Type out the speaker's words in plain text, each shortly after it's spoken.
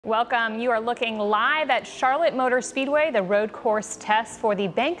Welcome. You are looking live at Charlotte Motor Speedway, the road course test for the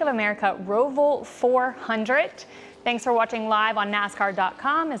Bank of America Roval 400. Thanks for watching live on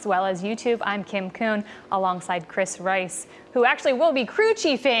NASCAR.com as well as YouTube. I'm Kim Coon alongside Chirs Rice, who actually will be crew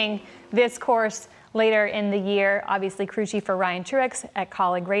chiefing this course later in the year. Obviously crew chief for Ryan Truex at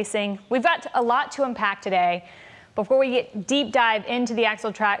Colleague Racing. We've got a lot to unpack today. Before we get deep dive into the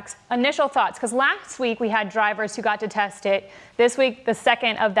actual tracks, initial thoughts, because last week we had drivers who got to test it. This week, the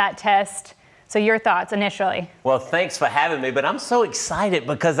second of that test. So your thoughts initially? Well, thanks for having me, but I'm so excited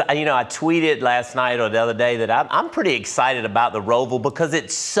because, I tweeted last night or the other day that I'm pretty excited about the Roval because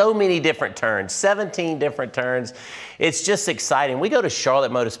it's so many different turns, 17 different turns. It's just exciting. We go to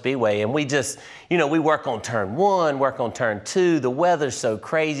Charlotte Motor Speedway and we just, we work on turn 1, work on turn 2. The weather's so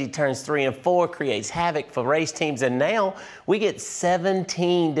crazy. Turns 3 and 4 creates havoc for race teams. And now we get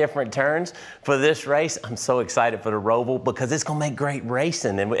 17 different turns for this race. I'm so excited for the Roval because it's going to make great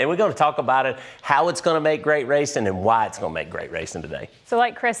racing. And we're going to talk about it, how it's going to make great racing and why it's going to make great racing today. So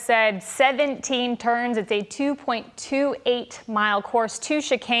like Chris said, 17 turns. It's a 2.28 mile course, 2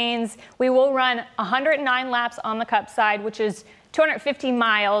 chicanes. We will run 109 laps on the Cup side, which is 250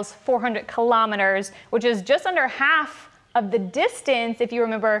 miles, 400 kilometers, which is just under half of the distance, if you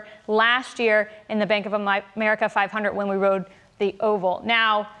remember last year in the Bank of America 500 when we rode the oval.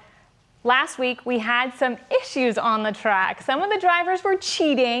 Now, last week we had some issues on the track. Some of the drivers were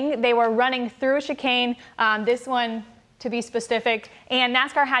cheating. They were running through a chicane, this one to be specific, and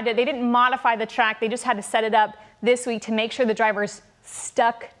NASCAR they didn't modify the track. They just had to set it up this week to make sure the drivers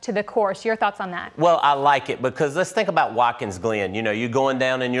stuck to the course. Your thoughts on that? Well, I like it because let's think about Watkins Glen. You're going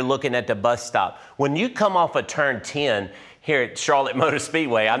down and you're looking at the bus stop. When you come off of turn 10 here at Charlotte Motor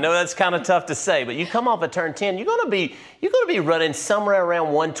Speedway, I know that's kind of tough to say, but you come off of turn 10, you're going to be running somewhere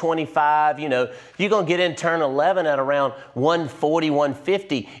around 125. You're going to get in turn 11 at around 140,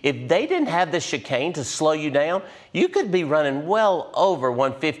 150. If they didn't have the chicane to slow you down, you could be running well over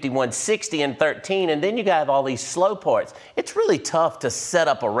 150, 160 in 13, and then you got to have all these slow parts. It's really tough to set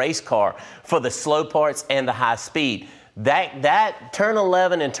up a race car for the slow parts and the high speed. That turn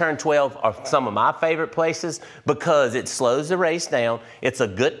 11 and turn 12 are some of my favorite places because it slows the race down. It's a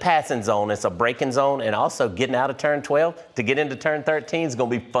good passing zone. It's a braking zone. And also getting out of turn 12 to get into turn 13 is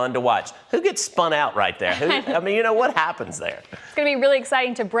going to be fun to watch. Who gets spun out right there? What happens there? It's going to be really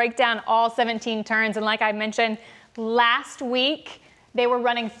exciting to break down all 17 turns. And like I mentioned last week, they were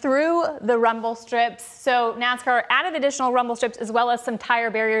running through the rumble strips. So NASCAR added additional rumble strips as well as some tire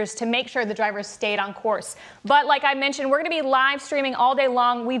barriers to make sure the drivers stayed on course. But like I mentioned, we're going to be live streaming all day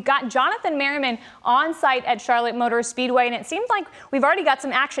long. We've got Jonathan Merryman on site at Charlotte Motor Speedway, and it seems like we've already got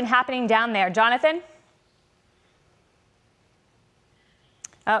some action happening down there. Jonathan?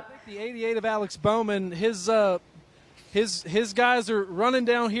 I think the 88 of Alex Bowman, his guys are running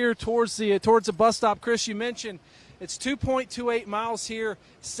down here towards the bus stop. Chris, you mentioned it's 2.28 miles here,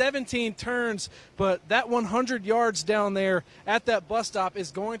 17 turns, but that 100 yards down there at that bus stop is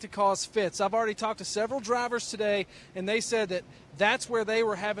going to cause fits. I've already talked to several drivers today, and they said that that's where they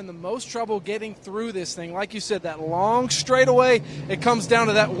were having the most trouble getting through this thing. Like you said, that long straightaway, it comes down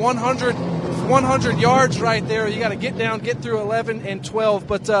to that 100 yards right there. You got to get down, get through 11 and 12,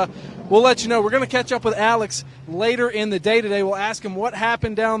 but we'll let you know. We're going to catch up with Alex later in the day today. We'll ask him what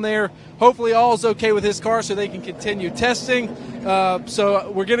happened down there. Hopefully all is okay with his car so they can continue testing.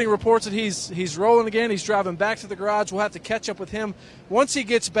 So we're getting reports that he's rolling again. He's driving back to the garage. We'll have to catch up with him once he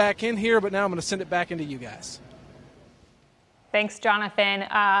gets back in here, but now I'm going to send it back into you guys. Thanks, Jonathan.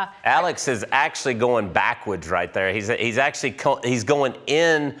 Alex is actually going backwards right there. He's going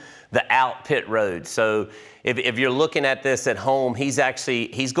in the out pit road. So if you're looking at this at home,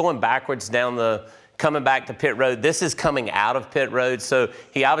 he's going backwards down coming back to pit road. This is coming out of pit road. So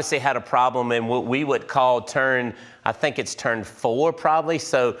he obviously had a problem in what we would call I think it's turn 4 probably.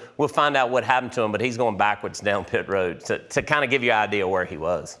 So we'll find out what happened to him, but he's going backwards down pit road to kind of give you an idea where he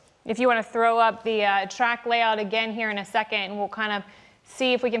was. If you want to throw up the track layout again here in a second, and we'll kind of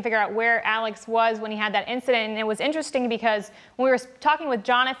see if we can figure out where Alex was when he had that incident. And it was interesting because when we were talking with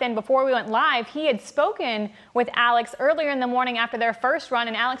Jonathan before we went live, he had spoken with Alex earlier in the morning after their first run,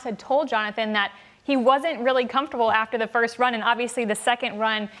 and Alex had told Jonathan that he wasn't really comfortable after the first run, and obviously the second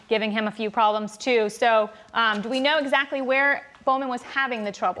run giving him a few problems too. So do we know exactly where Bowman was having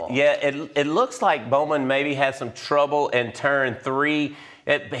the trouble? Yeah, it looks like Bowman maybe had some trouble in turn 3.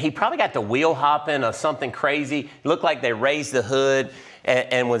 He probably got the wheel hopping or something crazy. It looked like they raised the hood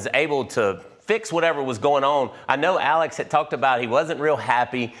and was able to fix whatever was going on. I know Alex had talked about he wasn't real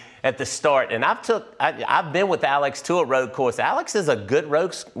happy at the start. And I've been with Alex to a road course. Alex is a good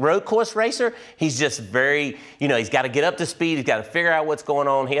road course racer. He's just very, he's got to get up to speed. He's got to figure out what's going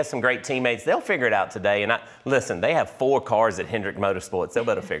on. He has some great teammates. They'll figure it out today. And listen, they have 4 cars at Hendrick Motorsports. They'll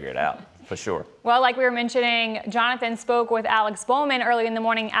better figure it out. For sure. Well, like we were mentioning, Jonathan spoke with Alex Bowman early in the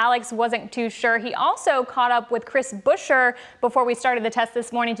morning. Alex wasn't too sure. He also caught up with Chris Buescher before we started the test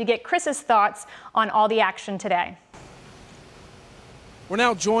this morning to get Chris's thoughts on all the action today. We're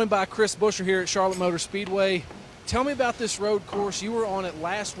now joined by Chris Buescher here at Charlotte Motor Speedway. Tell me about this road course. You were on it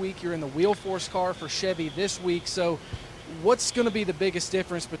last week. You're in the Wheel Force car for Chevy this week. So what's going to be the biggest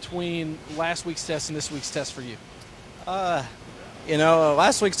difference between last week's test and this week's test for you?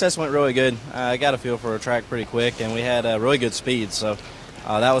 Last week's test went really good. I got a feel for a track pretty quick, and we had really good speed, so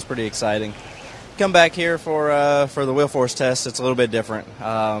that was pretty exciting. Come back here for the Wheel Force test. It's a little bit different.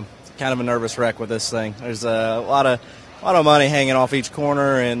 Kind of a nervous wreck with this thing. There's a lot of money hanging off each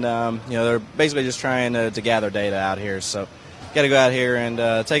corner, and they're basically just trying to gather data out here. So got to go out here and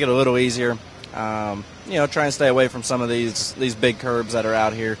take it a little easier. Try and stay away from some of these big curbs that are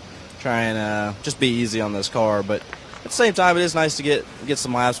out here. Try and just be easy on this car, but at the same time, it is nice to get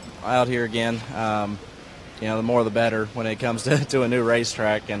some laps out here again. The more the better when it comes to a new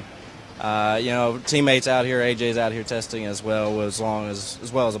racetrack. And teammates out here, AJ's out here testing as well as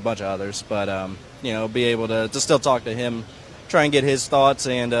a bunch of others. But be able to still talk to him, try and get his thoughts,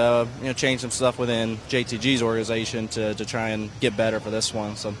 and change some stuff within JTG's organization to try and get better for this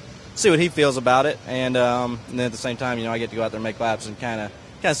one. So see what he feels about it, and then at the same time, I get to go out there and make laps and kind of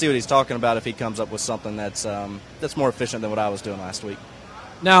see what he's talking about if he comes up with something that's more efficient than what I was doing last week.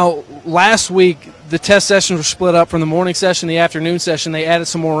 Now, last week, the test sessions were split up from the morning session, the afternoon session. They added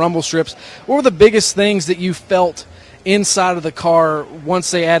some more rumble strips. What were the biggest things that you felt inside of the car once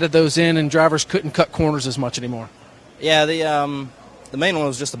they added those in and drivers couldn't cut corners as much anymore? Yeah, the main one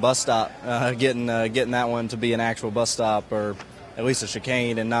was just a bus stop, getting that one to be an actual bus stop or at least a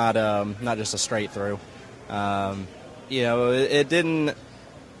chicane and not just a straight through. It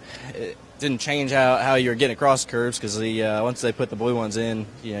didn't change how you were getting across the curves because once they put the blue ones in,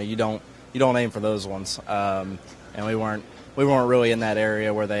 you don't aim for those ones. And we weren't really in that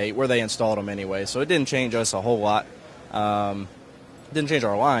area where they installed them anyway, so it didn't change us a whole lot. Didn't change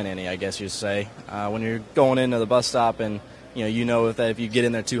our line any, I guess you'd say. When you're going into the bus stop and if you get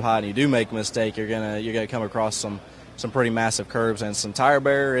in there too hot and you do make a mistake, you're gonna come across some pretty massive curves and some tire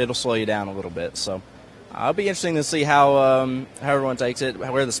barrier. It'll slow you down a little bit. So. It'll be interesting to see how everyone takes it,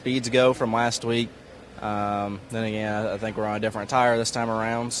 where the speeds go from last week. Then again, I think we're on a different tire this time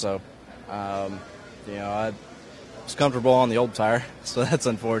around, so I was comfortable on the old tire, so that's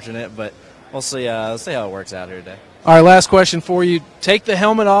unfortunate. But we'll see how it works out here today. All right, last question for you. Take the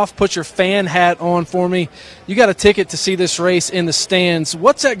helmet off, put your fan hat on for me. You got a ticket to see this race in the stands.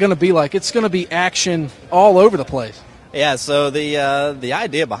 What's that going to be like? It's going to be action all over the place. Yeah, so the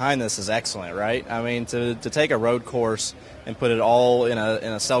idea behind this is excellent, right? I mean, to take a road course and put it all in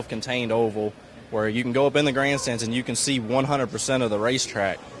a self-contained oval where you can go up in the grandstands and you can see 100% of the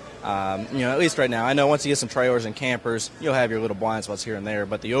racetrack. At least right now, I know once you get some trailers and campers, you'll have your little blind spots here and there,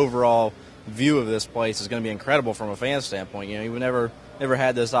 but the overall view of this place is going to be incredible from a fan standpoint. You've never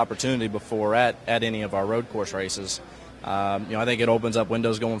had this opportunity before at any of our road course races. I think it opens up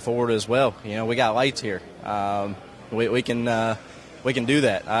windows going forward as well. We got lights here. We can do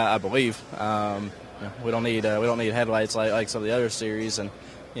that, I believe. We don't need headlights like some of the other series, and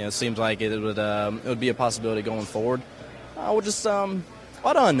it seems like it would be a possibility going forward. We're just a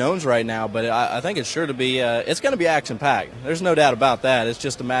lot of unknowns right now, but I think it's sure to be it's going to be action packed. There's no doubt about that. It's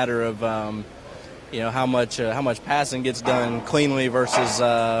just a matter of how much passing gets done cleanly versus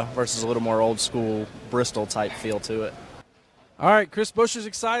a little more old school Bristol type feel to it. All right, Chris Buescher's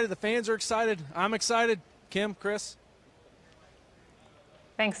excited. The fans are excited. I'm excited. Kim, Chris.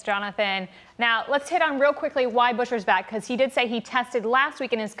 Thanks, Jonathan. Now, let's hit on real quickly why Buescher's back, because he did say he tested last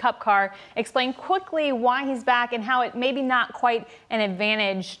week in his Cup car. Explain quickly why he's back and how it maybe not quite an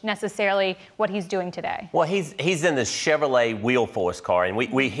advantage necessarily what he's doing today. Well, he's in the Chevrolet Wheel Force car, and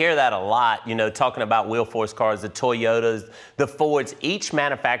we hear that a lot, talking about Wheel Force cars, the Toyotas, the Fords. Each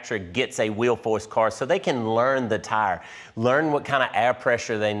manufacturer gets a Wheel Force car so they can learn the tire, learn what kind of air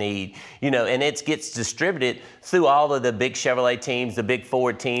pressure they need, and it gets distributed through all of the big Chevrolet teams, the big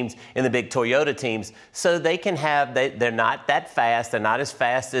Ford teams, and the big Toyota Toyota teams, so they can have, they're not that fast. They're not as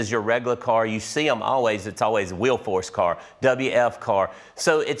fast as your regular car. You see them always. It's always a wheel force car, WF car.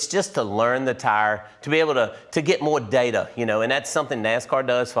 So it's just to learn the tire, to be able to get more data, you know, and that's something NASCAR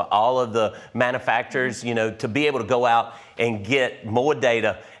does for all of the manufacturers, you know, to be able to go out and get more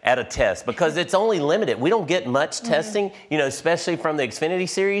data at a test, because it's only limited. We don't get much testing, you know, especially from the Xfinity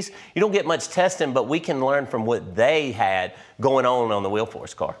Series. You don't get much testing, but we can learn from what they had going on the wheel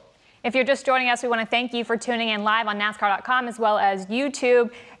force car. If you're just joining us, we want to thank you for tuning in live on NASCAR.com as well as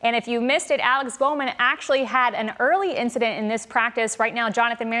YouTube. And if you missed it, Alex Bowman actually had an early incident in this practice. Right now,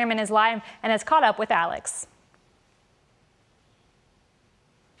 Jonathan Merryman is live and has caught up with Alex.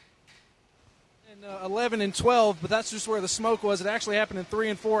 11 and 12, but that's just where the smoke was. It actually happened in 3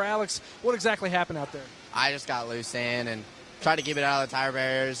 and 4. Alex, what exactly happened out there? I just got loose in and tried to keep it out of the tire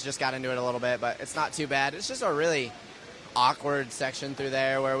barriers, just got into it a little bit, but it's not too bad. It's just a really awkward section through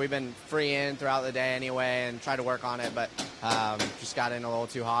there where we've been free in throughout the day anyway and tried to work on it, but just got in a little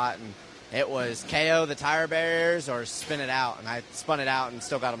too hot, and it was KO the tire barriers or spin it out, and I spun it out and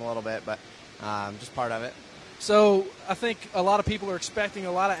still got them a little bit, but just part of it. So I think a lot of people are expecting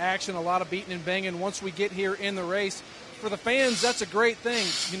a lot of action, a lot of beating and banging once we get here in the race. For the fans, that's a great thing.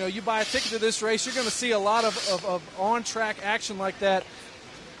 You know, you buy a ticket to this race, you're going to see a lot of on-track action like that.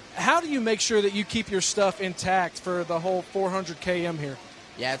 How do you make sure that you keep your stuff intact for the whole 400 km here?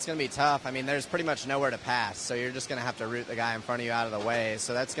 Yeah, it's going to be tough. I mean, there's pretty much nowhere to pass, so you're just going to have to root the guy in front of you out of the way.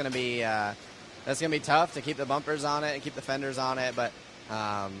 So that's going to be tough to keep the bumpers on it and keep the fenders on it, but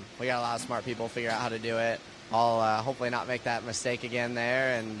we got a lot of smart people figure out how to do it. I'll hopefully not make that mistake again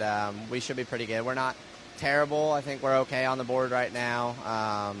there, and we should be pretty good. We're not terrible. I think we're okay on the board right now.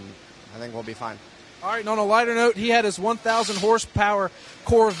 I think we'll be fine. All right, and on a lighter note, he had his 1,000 horsepower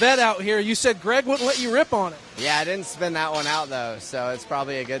Corvette out here. You said Greg wouldn't let you rip on it. Yeah, I didn't spin that one out, though, so it's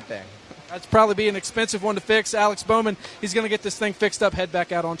probably a good thing. That's probably be an expensive one to fix. Alex Bowman, he's going to get this thing fixed up, head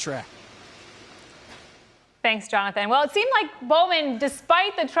back out on track. Thanks, Jonathan. Well, it seemed like Bowman,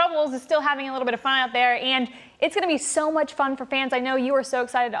 despite the troubles, is still having a little bit of fun out there, and it's going to be so much fun for fans. I know you were so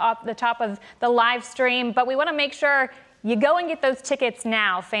excited off the top of the live stream, but we want to make sure you go and get those tickets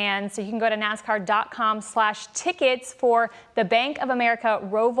now, fans. So you can go to NASCAR.com/tickets for the Bank of America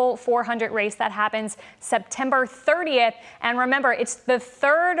Roval 400 race that happens September 30th. And remember, it's the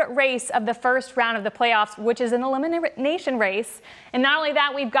third race of the first round of the playoffs, which is an elimination race. And not only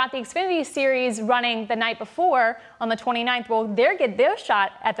that, we've got the Xfinity Series running the night before on the 29th. Well, they'll get their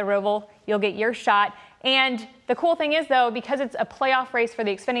shot at the Roval. You'll get your shot. And the cool thing is, though, because it's a playoff race for the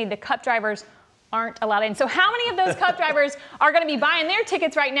Xfinity, the Cup drivers aren't allowed in. So how many of those Cup drivers are going to be buying their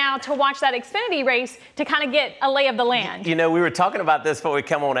tickets right now to watch that Xfinity race to kind of get a lay of the land? You know, we were talking about this before we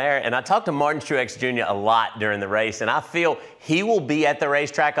come on air, and I talked to Martin Truex Jr. a lot during the race, and I feel he will be at the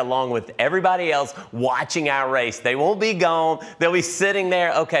racetrack along with everybody else watching our race. They won't be gone. They'll be sitting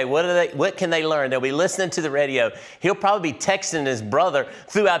there. Okay, what can they learn? They'll be listening to the radio. He'll probably be texting his brother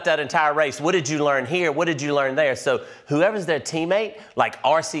throughout that entire race. What did you learn here? What did you learn there? So whoever's their teammate, like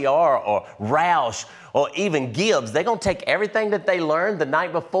RCR or Roush or even Gibbs, they're going to take everything that they learned the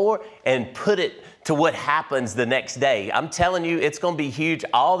night before and put it to what happens the next day. I'm telling you, it's going to be huge.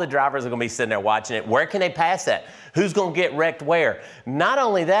 All the drivers are going to be sitting there watching it. Where can they pass at? Who's going to get wrecked where? Not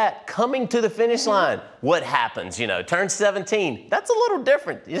only that, coming to the finish line, what happens? You know, turn 17, that's a little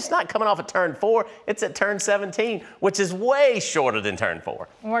different. It's not coming off of turn 4. It's at turn 17, which is way shorter than turn 4.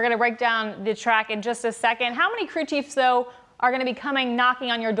 We're going to break down the track in just a second. How many crew chiefs, though, are going to be coming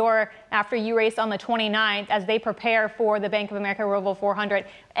knocking on your door after you race on the 29th as they prepare for the Bank of America Roval 400?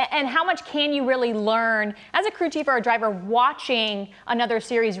 And how much can you really learn as a crew chief or a driver watching another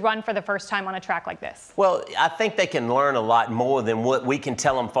series run for the first time on a track like this? Well, I think they can learn a lot more than what we can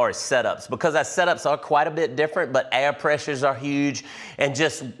tell them for as setups, because our setups are quite a bit different, but air pressures are huge, and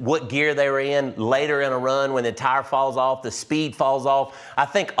just what gear they were in later in a run when the tire falls off, the speed falls off. I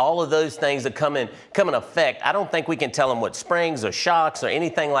think all of those things that come in effect. I don't think we can tell them what springs or shocks or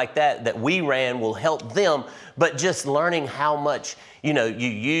anything like that we ran will help them, but just learning how much, you know, you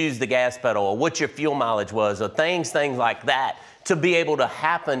use the gas pedal or what your fuel mileage was or things like that to be able to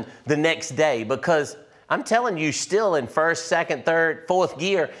happen the next day, because I'm telling you, still in first, second, third, fourth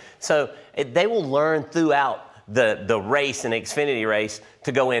gear. So they will learn throughout the race and Xfinity race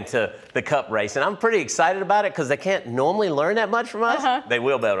to go into the Cup race. And I'm pretty excited about it because they can't normally learn that much from us. They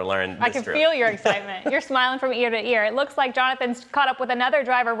will be able to learn this I can feel your excitement. You're smiling from ear to ear. It looks like Jonathan's caught up with another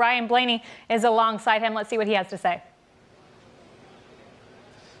driver. Ryan Blaney is alongside him. Let's see what he has to say.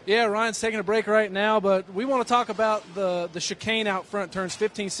 Yeah, Ryan's taking a break right now, but we want to talk about the chicane out front, turns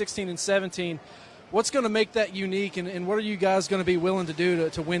 15, 16, and 17. What's going to make that unique, and what are you guys going to be willing to do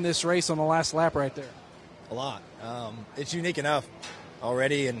to win this race on the last lap right there? A lot. It's unique enough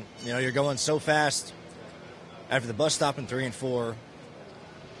already, and you're going so fast after the bus stop in 3 and 4,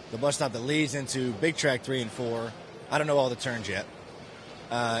 the bus stop that leads into big track 3 and 4. I don't know all the turns yet.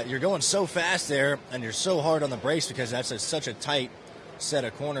 You're going so fast there, and you're so hard on the brakes because that's such a tight set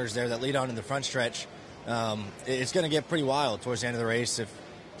of corners there that lead on in the front stretch. It's going to get pretty wild towards the end of the race if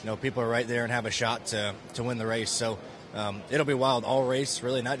people are right there and have a shot to win the race. So it'll be wild all race,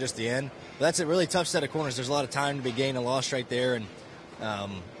 really, not just the end. But that's a really tough set of corners. There's a lot of time to be gained and lost right there. And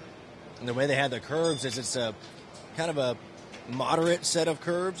the way they had the curbs is it's a kind of a moderate set of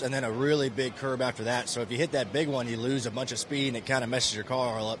curbs and then a really big curb after that. So if you hit that big one, you lose a bunch of speed and it kind of messes your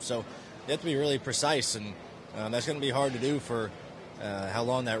car all up. So you have to be really precise, and that's going to be hard to do for how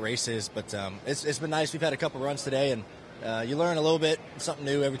long that race is. But it's been nice. We've had a couple runs today, and you learn a little bit, something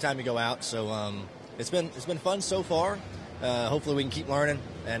new every time you go out. So it's been fun so far. Hopefully we can keep learning,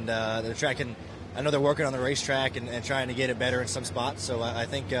 and the track can. I know they're working on the racetrack and trying to get it better in some spots. So I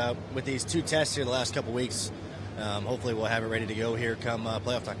think with these 2 tests here the last couple weeks, hopefully we'll have it ready to go here come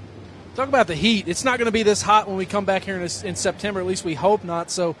playoff time. Talk about the heat. It's not going to be this hot when we come back here in September. At least we hope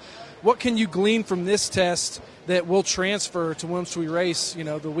not. So what can you glean from this test that will transfer to once we race,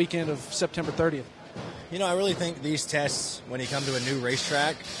 the weekend of September 30th? I really think these tests, when you come to a new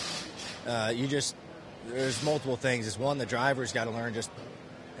racetrack, there's multiple things. It's one, the driver's got to learn just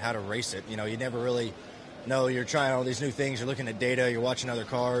how to race it. You never really know. You're trying all these new things. You're looking at data. You're watching other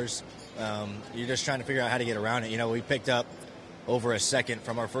cars. You're just trying to figure out how to get around it. We picked up over a second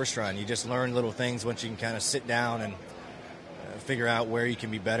from our first run. You just learn little things once you can kind of sit down and figure out where you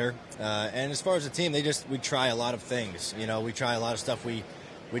can be better. And as far as the team, we try a lot of things. We try a lot of stuff we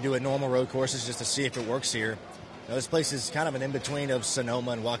do at normal road courses just to see if it works here. This place is kind of an in-between of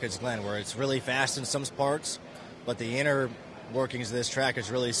Sonoma and Watkins Glen, where it's really fast in some parts, but the inner workings of this track is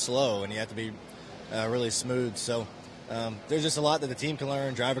really slow, and you have to be really smooth. So there's just a lot that the team can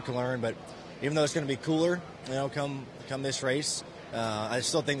learn, driver can learn, but even though it's going to be cooler, come this race, I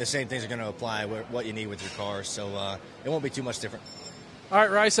still think the same things are going to apply what you need with your car, so it won't be too much different. All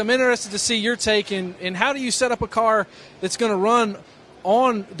right, Rice, I'm interested to see your take in how do you set up a car that's going to run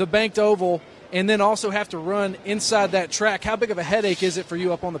on the banked oval and then also have to run inside that track? How big of a headache is it for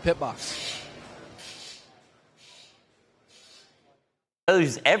you up on the pit box?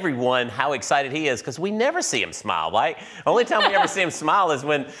 Shows everyone how excited he is because we never see him smile, right? Only time we ever see him smile is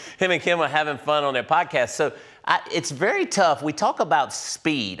when him and Kim are having fun on their podcast. So it's very tough. We talk about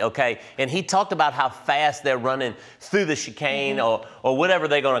speed, okay? And he talked about how fast they're running through the chicane or whatever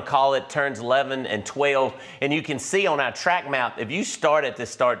they're going to call it, turns 11 and 12. And you can see on our track map, if you start at the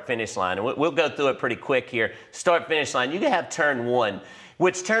start-finish line, and we'll go through it pretty quick here, start-finish line, you can have turn 1.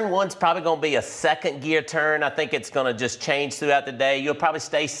 Which turn 1's probably going to be a second gear turn. I think it's going to just change throughout the day. You'll probably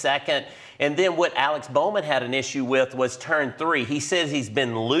stay second. And then what Alex Bowman had an issue with was turn 3. He says he's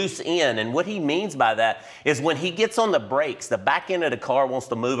been loose in, and what he means by that is when he gets on the brakes, the back end of the car wants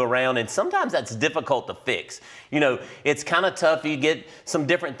to move around, and sometimes that's difficult to fix. It's kind of tough. You get some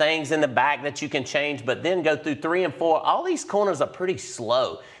different things in the back that you can change, but then go through 3 and 4. All these corners are pretty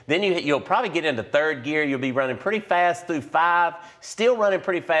slow. Then you'll probably get into third gear. You'll be running pretty fast through 5, still running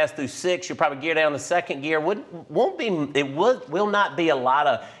pretty fast through 6. You'll probably gear down to second gear. Will not be a lot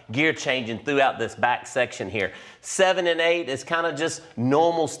of gear changing throughout this back section here. 7 and 8 is kind of just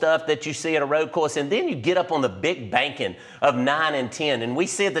normal stuff that you see at a road course. And then you get up on the big banking of 9 and 10. And we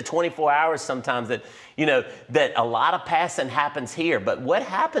see at the 24 hours sometimes that, that a lot of passing happens here. But what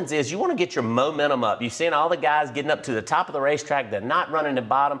happens is you want to get your momentum up. You're seeing all the guys getting up to the top of the racetrack. They're not running the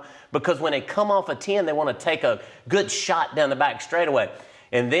bottom because when they come off a 10, they want to take a good shot down the back straightaway.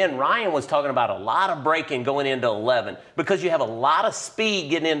 And then Ryan was talking about a lot of braking going into 11 because you have a lot of speed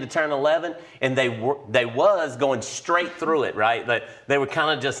getting into turn 11, and they was going straight through it, right? They were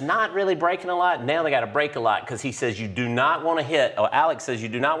kind of just not really braking a lot. Now they got to brake a lot because he says you do not want to hit, or Alex says you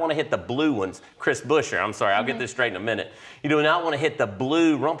do not want to hit the blue ones. Chris Busher, I'm sorry, I'll get this straight in a minute. You do not want to hit the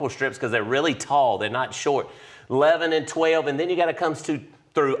blue rumple strips because they're really tall. They're not short. 11 and 12, and then you got to come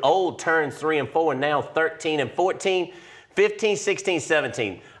through old turns 3 and 4, and now 13 and 14. 15, 16,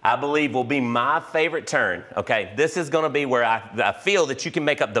 17, I believe will be my favorite turn, okay? This is going to be where I feel that you can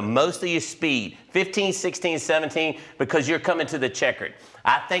make up the most of your speed, 15, 16, 17, because you're coming to the checkered.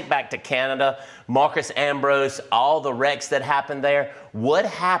 I think back to Canada, Marcus Ambrose, all the wrecks that happened there. What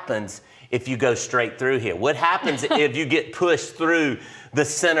happens if you go straight through here? What happens if you get pushed through the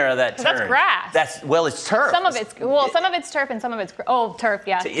center of that turn? That's grass. Well, it's turf. Some of it's turf and some of it's turf.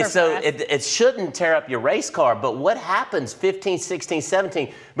 Yeah. So it shouldn't tear up your race car. But what happens 15, 16,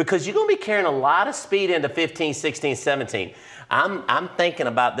 17? Because you're going to be carrying a lot of speed into 15, 16, 17. I'm thinking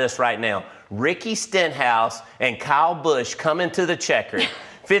about this right now. Ricky Stenhouse and Kyle Busch come into the checkered.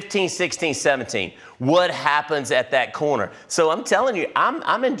 15, 16, 17. What happens at that corner? So I'm telling you,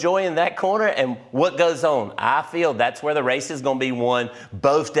 I'm enjoying that corner and what goes on. I feel that's where the race is going to be won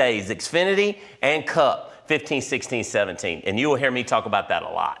both days, Xfinity and Cup. 15, 16, 17. And you will hear me talk about that a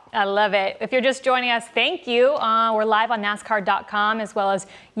lot. I love it. If you're just joining us, thank you. We're live on NASCAR.com as well as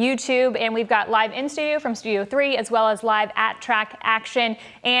YouTube. And we've got live in studio from Studio 3 as well as live at Track Action.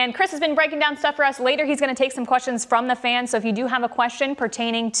 And Chris has been breaking down stuff for us. Later, he's going to take some questions from the fans. So if you do have a question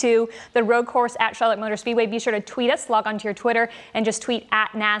pertaining to the road course at Charlotte Motor Speedway, be sure to tweet us, log onto your Twitter, and just tweet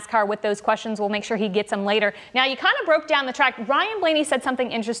at NASCAR with those questions. We'll make sure he gets them later. Now, you kind of broke down the track. Ryan Blaney said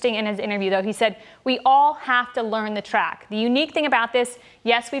something interesting in his interview, though. He said, we all have to learn the track. The unique thing about this,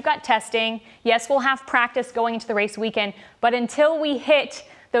 yes, we've got testing. Yes, we'll have practice going into the race weekend. But until we hit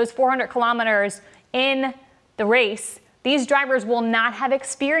those 400 kilometers in the race, these drivers will not have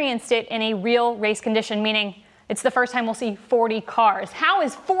experienced it in a real race condition, meaning it's the first time we'll see 40 cars. How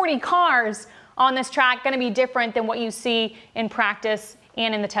is 40 cars on this track going to be different than what you see in practice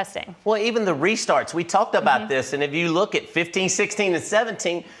and in the testing? Well, even the restarts, we talked about this, and if you look at 15, 16, and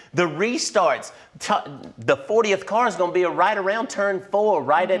 17, the restarts, the 40th car is going to be right around turn 4,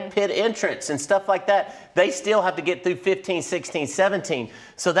 right at pit entrance and stuff like that. They still have to get through 15, 16, 17.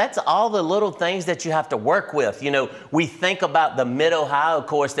 So that's all the little things that you have to work with. You know, we think about the Mid-Ohio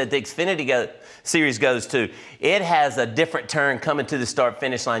course that the Xfinity Series goes to. It has a different turn coming to the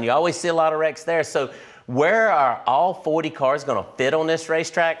start-finish line. You always see a lot of wrecks there. So where are all 40 cars going to fit on this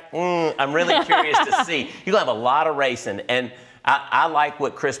racetrack? I'm really curious to see. You're going to have a lot of racing. And I like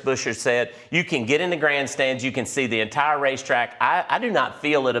what Chris Buescher said. You can get in the grandstands. You can see the entire racetrack. I do not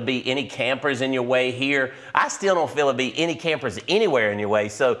feel it'll be any campers in your way here. I still don't feel it'll be any campers anywhere in your way.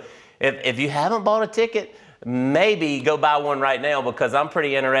 So if you haven't bought a ticket, maybe go buy one right now, because I'm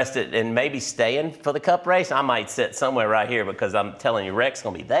pretty interested in maybe staying for the Cup race. I might sit somewhere right here because I'm telling you, wreck's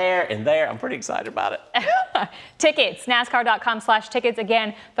going to be there and there. I'm pretty excited about it. Tickets, NASCAR.com/tickets.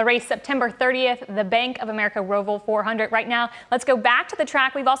 Again, the race September 30th, the Bank of America Roval 400. Right now, let's go back to the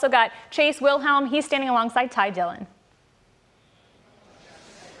track. We've also got Chase Wilhelm. He's standing alongside Ty Dillon.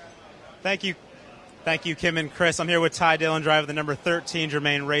 Thank you. Thank you, Kim and Chris. I'm here with Ty Dillon, driver of the number 13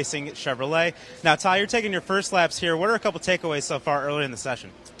 Germain Racing Chevrolet. Now, Ty, you're taking your first laps here. What are a couple takeaways so far early in the session?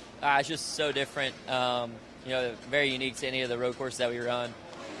 It's just so different. Very unique to any of the road courses that we run.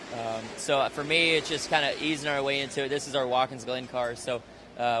 So for me, it's just kind of easing our way into it. This is our Watkins Glen car, so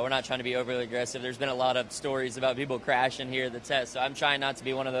we're not trying to be overly aggressive. There's been a lot of stories about people crashing here at the test, so I'm trying not to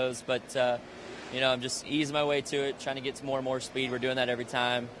be one of those. But, I'm just easing my way to it, trying to get to more and more speed. We're doing that every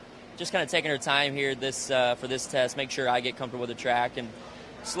time. Just kind of taking our time here for this test, make sure I get comfortable with the track, and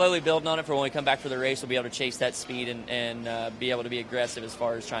slowly building on it for when we come back for the race. We'll be able to chase that speed and be able to be aggressive as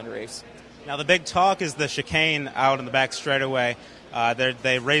far as trying to race. Now, the big talk is the chicane out in the back straightaway.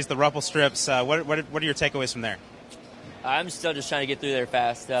 They raised the rumble strips. What are your takeaways from there? I'm still just trying to get through there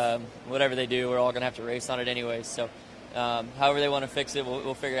fast. Whatever they do, we're all going to have to race on it anyways. So however they want to fix it,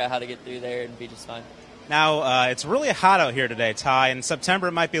 we'll figure out how to get through there and be just fine. Now, it's really hot out here today, Ty. In September,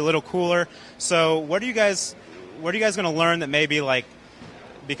 it might be a little cooler. So what are you guys going to learn that maybe, like,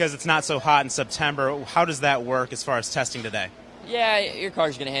 because it's not so hot in September, how does that work as far as testing today? Yeah, your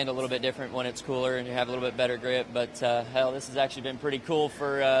car's going to handle a little bit different when it's cooler and you have a little bit better grip. But, this has actually been pretty cool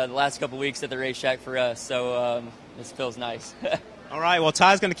for the last couple weeks at the racetrack for us. So this feels nice. All right, well,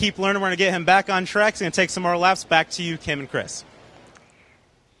 Ty's going to keep learning. We're going to get him back on track. He's going to take some more laps. Back to you, Kim and Chris.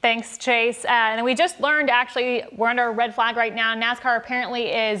 Thanks, Chase. And we just learned, actually, we're under a red flag right now. NASCAR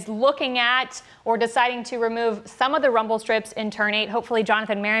apparently is looking at or deciding to remove some of the rumble strips in Turn 8. Hopefully,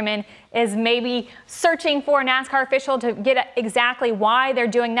 Jonathan Merryman is maybe searching for a NASCAR official to get exactly why they're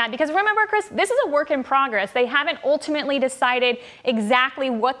doing that. Because remember, Chris, this is a work in progress. They haven't ultimately decided exactly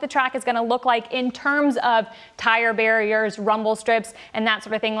what the track is going to look like in terms of tire barriers, rumble strips, and that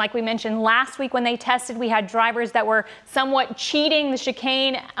sort of thing. Like we mentioned last week when they tested, we had drivers that were somewhat cheating the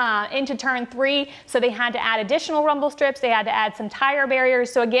chicane into Turn 3, so they had to add additional rumble strips. They had to add some tire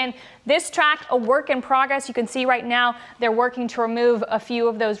barriers. So again, this track, a work in progress. You can see right now they're working to remove a few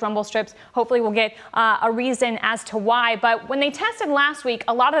of those rumble strips. Hopefully we'll get a reason as to why. But when they tested last week,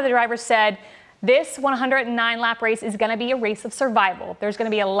 a lot of the drivers said This 109-lap race is going to be a race of survival. There's going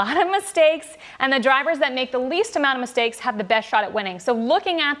to be a lot of mistakes, and the drivers that make the least amount of mistakes have the best shot at winning. So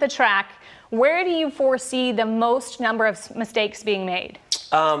looking at the track, where do you foresee the most number of mistakes being made?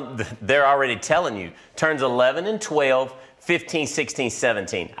 They're already telling you. Turns 11 and 12, 15, 16,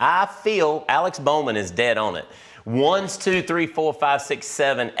 17. I feel Alex Bowman is dead on it. 1, 2, 3, 4, 5, 6,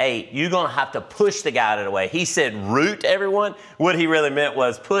 7, 8. You're going to have to push the guy out of the way. He said root everyone. What he really meant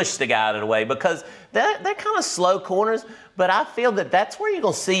was push the guy out of the way, because they're kind of slow corners, but I feel that that's where you're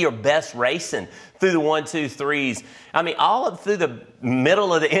going to see your best racing, through the 1, 2, 3s. I mean, all up through the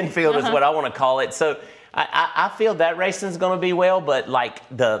middle of the infield is what I want to call it. So I feel that racing is going to be well, but like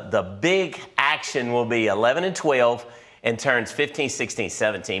the big action will be 11 and 12 and turns 15, 16,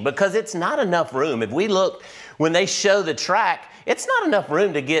 17, because it's not enough room. If we look, when they show the track, it's not enough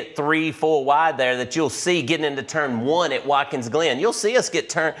room to get 3, 4 wide there that you'll see getting into turn 1 at Watkins Glen. You'll see us get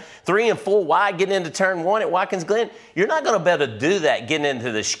turn 3 and 4 wide getting into turn 1 at Watkins Glen. You're not going to be able to do that getting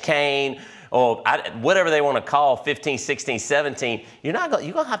into the chicane or whatever they want to call 15, 16, 17. You're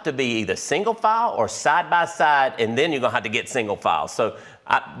going to have to be either single file or side by side, and then you're going to have to get single file. So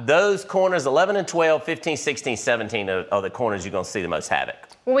those corners, 11 and 12, 15, 16, 17 are the corners you're going to see the most havoc.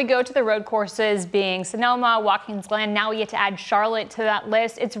 When we go to the road courses being Sonoma, Watkins Glen, now we get to add Charlotte to that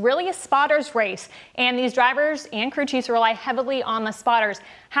list. It's really a spotters race, and these drivers and crew chiefs rely heavily on the spotters.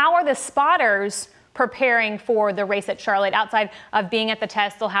 How are the spotters preparing for the race at Charlotte? Outside of being at the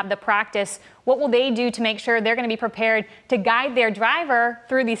test, they'll have the practice. What will they do to make sure they're going to be prepared to guide their driver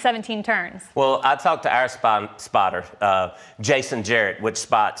through these 17 turns? Well, I talked to our spotter, Jason Jarrett, which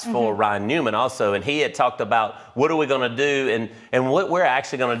spots for Ryan Newman also, and he had talked about what are we going to do and what we're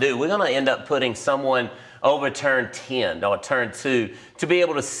actually going to do. We're going to end up putting someone over turn 10 or turn 2 to be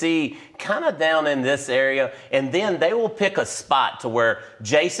able to see kind of down in this area, and then they will pick a spot to where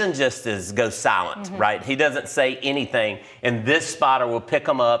Jason just goes silent, right? He doesn't say anything, and this spotter will pick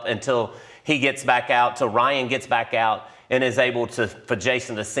him up until he gets back out, till Ryan gets back out and is able for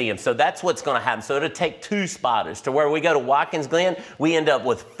Jason to see him. So that's what's going to happen. So it'll take 2 spotters to where we go to Watkins Glen, we end up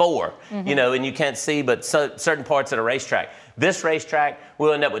with 4, you know, and you can't see but certain parts of the racetrack. This racetrack,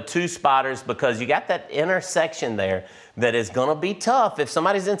 we'll end up with 2 spotters because you got that intersection there that is going to be tough. If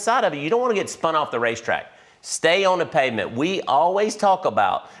somebody's inside of it, you don't want to get spun off the racetrack. Stay on the pavement. We always talk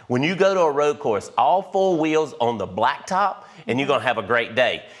about when you go to a road course, all 4 wheels on the blacktop, and you're going to have a great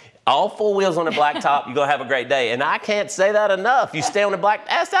day. All 4 wheels on the blacktop, you're going to have a great day. And I can't say that enough. You stay on the black.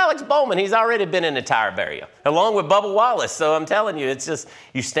 Ask Alex Bowman. He's already been in the tire barrier, along with Bubba Wallace. So I'm telling you, it's just,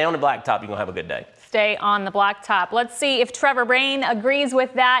 you stay on the blacktop, you're going to have a good day. Stay on the blacktop. Let's see if Trevor Brain agrees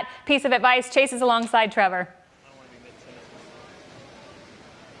with that piece of advice. Chase is alongside Trevor.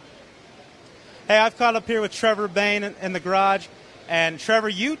 Hey, I've caught up here with Trevor Bain in the garage. And Trevor,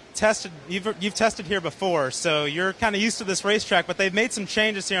 you've tested here before, so you're kind of used to this racetrack, but they've made some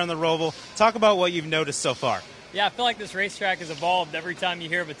changes here on the Roval. Talk about what you've noticed so far. Yeah, I feel like this racetrack has evolved every time you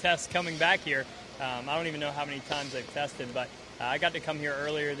hear of a test coming back here. I don't even know how many times they've tested, but I got to come here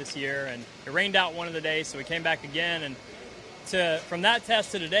earlier this year, and it rained out one of the days, so we came back again. And from that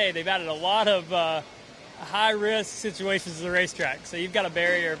test to today, they've added a lot of high-risk situations to the racetrack. So you've got a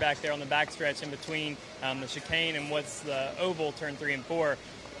barrier back there on the backstretch in between the chicane and what's the oval, turn 3 and 4.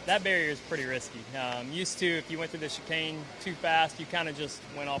 That barrier is pretty risky. Used to, if you went through the chicane too fast, you kind of just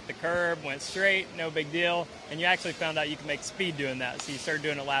went off the curb, went straight, no big deal, and you actually found out you could make speed doing that. So you started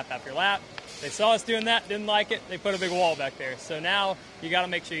doing it lap after lap. They saw us doing that, didn't like it, they put a big wall back there. So now you got to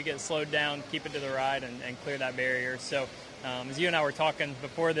make sure you get slowed down, keep it to the right, and clear that barrier. So as you and I were talking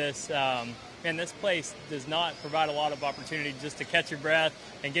before this, man, this place does not provide a lot of opportunity just to catch your breath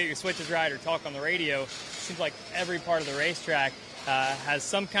and get your switches right or talk on the radio. It seems like every part of the racetrack has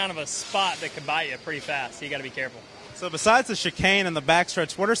some kind of a spot that could bite you pretty fast, so you got to be careful. So besides the chicane and the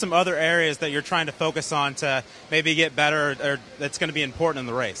backstretch, what are some other areas that you're trying to focus on to maybe get better or that's going to be important in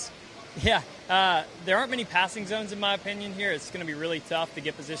the race? Yeah, there aren't many passing zones in my opinion here. It's going to be really tough to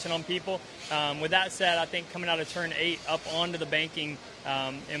get position on people. With that said, I think coming out of turn 8 up onto the banking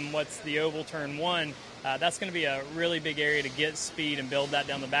in what's the oval turn 1, that's going to be a really big area to get speed and build that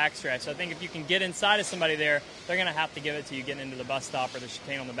down the backstretch. So I think if you can get inside of somebody there, they're going to have to give it to you getting into the bus stop or the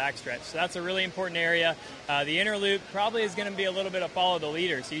chicane on the backstretch. So that's a really important area. The inner loop probably is going to be a little bit of follow the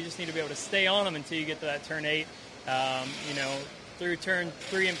leader. So you just need to be able to stay on them until you get to that turn 8. You know, through turn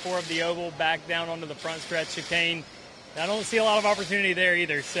 3 and 4 of the oval, back down onto the front stretch chicane. I don't see a lot of opportunity there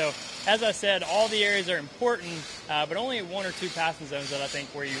either. So, as I said, all the areas are important, but only 1 or 2 passing zones that I think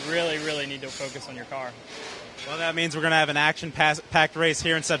where you really, really need to focus on your car. Well, that means we're going to have an action-packed race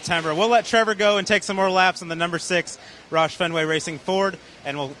here in September. We'll let Trevor go and take some more laps on the number 6 Roush Fenway Racing Ford,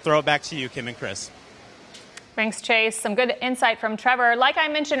 and we'll throw it back to you, Kim and Chris. Thanks, Chase. Some good insight from Trevor. Like I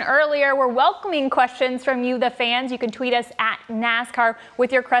mentioned earlier, we're welcoming questions from you, the fans. You can tweet us at NASCAR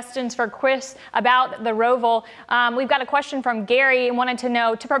with your questions for Chris about the Roval. We've got a question from Gary and wanted to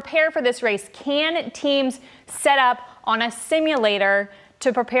know, to prepare for this race, can teams set up on a simulator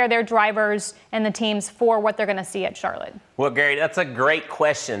to prepare their drivers and the teams for what they're going to see at Charlotte? Well, Gary, that's a great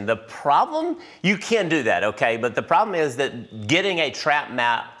question. The problem, you can do that, okay? But the problem is that getting a track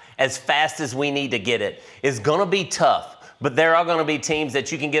map as fast as we need to get it is going to be tough. But there are going to be teams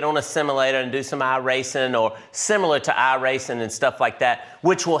that you can get on a simulator and do some iRacing or similar to iRacing and stuff like that,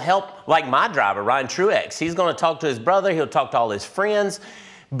 which will help, like my driver, Ryan Truex. He's going to talk to his brother. He'll talk to all his friends.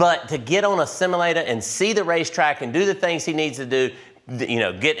 But to get on a simulator and see the racetrack and do the things he needs to do, you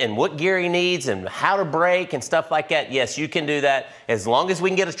know, get in what gear he needs and how to brake and stuff like that, yes, you can do that as long as we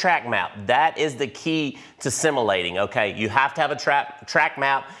can get a track map. That is the key to simulating, okay? You have to have a track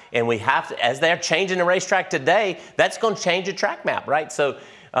map, and we have to, as they're changing the racetrack today, that's going to change a track map, right? So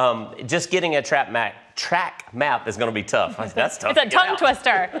just getting a track map is going to be tough. That's tough. It's a tongue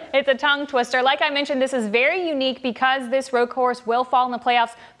twister. It's a tongue twister. Like I mentioned, this is very unique because this road course will fall in the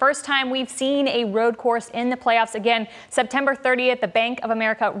playoffs. First time we've seen a road course in the playoffs. Again, September 30th, the Bank of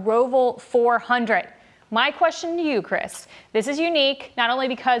America Roval 400. My question to you, Chris, this is unique not only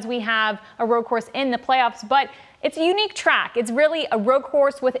because we have a road course in the playoffs, but it's a unique track. It's really a road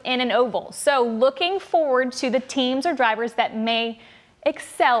course within an oval. So looking forward to the teams or drivers that may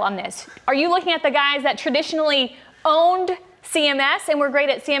excel on this. Are you looking at the guys that traditionally owned CMS and were great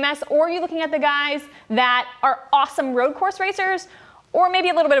at CMS, or are you looking at the guys that are awesome road course racers, or maybe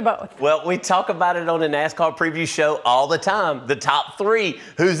a little bit of both? Well, we talk about it on the NASCAR preview show all the time. The top 3.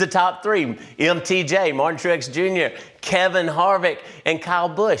 Who's the top 3? MTJ, Martin Truex Jr., Kevin Harvick, and Kyle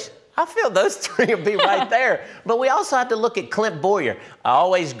Busch. I feel those 3 will be right there. But we also have to look at Clint Boyer,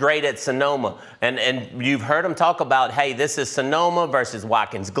 always great at Sonoma. And you've heard him talk about, hey, this is Sonoma versus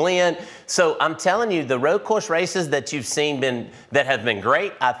Watkins Glen. So I'm telling you, the road course races that you've seen that have been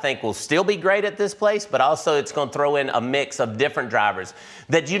great, I think will still be great at this place, but also it's going to throw in a mix of different drivers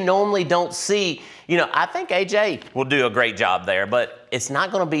that you normally don't see. You know, I think AJ will do a great job there, but it's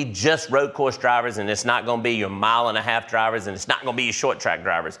not going to be just road course drivers, and it's not going to be your 1.5 mile drivers, and it's not going to be your short track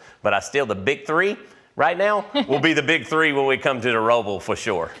drivers. But the big 3 right now will be the big 3 when we come to the Roval for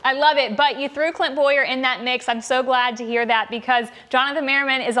sure. I love it, but you threw Clint Boyer in that mix. I'm so glad to hear that because Jonathan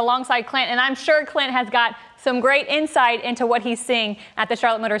Merryman is alongside Clint, and I'm sure Clint has got some great insight into what he's seeing at the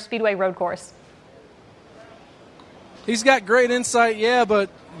Charlotte Motor Speedway road course. He's got great insight, yeah, but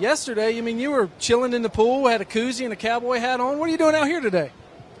yesterday, I mean, you were chilling in the pool, had a koozie and a cowboy hat on. What are you doing out here today?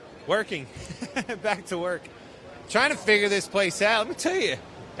 Working. Back to work. Trying to figure this place out. Let me tell you,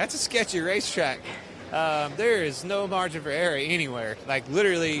 that's a sketchy racetrack. There is no margin for error anywhere. Like,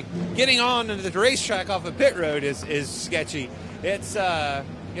 literally, getting on to the racetrack off a pit road is sketchy. It's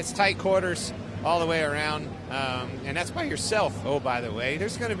tight quarters all the way around, and that's by yourself. Oh, by the way,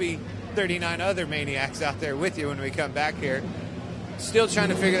 there's going to be 39 other maniacs out there with you when we come back here. Still trying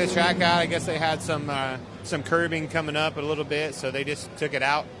to figure the track out. I guess they had some curbing coming up a little bit, so they just took it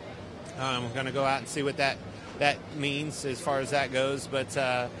out. We're going to go out and see what that means as far as that goes, but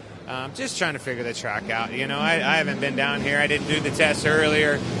just trying to figure the track out. You know, I haven't been down here. I didn't do the test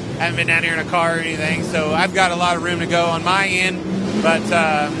earlier. I haven't been down here in a car or anything, so I've got a lot of room to go on my end,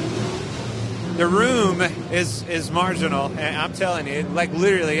 but the room is marginal, and I'm telling you, like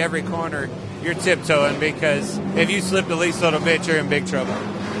literally every corner you're tiptoeing, because if you slip the least little bit, you're in big trouble.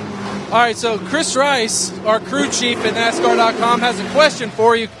 All right, so Chirs Rice, our crew chief at NASCAR.com, has a question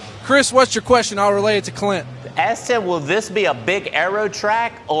for you. Chris, what's your question? I'll relay it to Clint. Asked him, will this be a big aero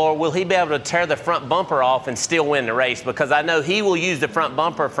track, or will he be able to tear the front bumper off and still win the race? Because I know he will use the front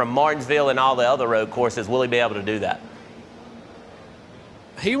bumper from Martinsville and all the other road courses. Will he be able to do that?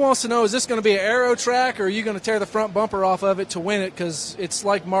 He wants to know, is this going to be an aero track, or are you going to tear the front bumper off of it to win it? Because it's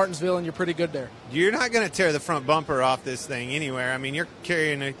like Martinsville, and you're pretty good there. You're not going to tear the front bumper off this thing anywhere. I mean, you're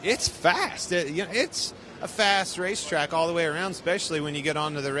carrying it. It's fast. It's a fast racetrack all the way around, especially when you get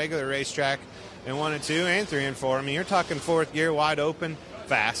onto the regular racetrack in 1 and 2 and 3 and 4. I mean, you're talking 4th gear, wide open,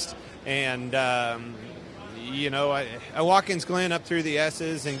 fast. And, you know, a Watkins Glen up through the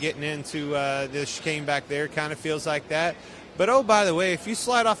S's and getting into the chicane back there kind of feels like that. But, oh, by the way, if you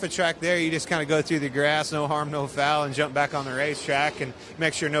slide off the track there, you just kind of go through the grass, no harm, no foul, and jump back on the racetrack and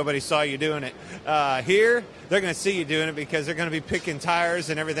make sure nobody saw you doing it. Here, they're going to see you doing it because they're going to be picking tires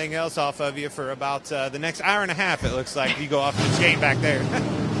and everything else off of you for about the next hour and a half, it looks like, you go off the chain back there.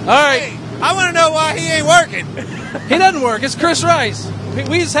 All right. Hey, I want to know why he ain't working. He doesn't work. It's Chirs Rice.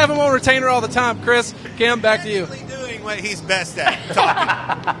 We just have him on retainer all the time. Chris, Kim, back to you. Doing what he's best at,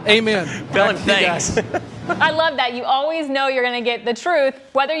 talking. Amen. Dylan, thanks. I love that. You always know you're going to get the truth,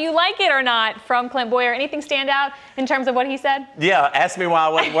 whether you like it or not, from Clint Boyer. Anything stand out in terms of what he said? Yeah, ask me why I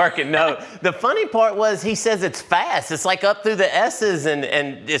wasn't working. No, the funny part was he says it's fast. It's like up through the S's, and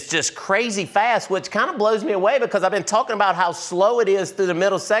it's just crazy fast, which kind of blows me away because I've been talking about how slow it is through the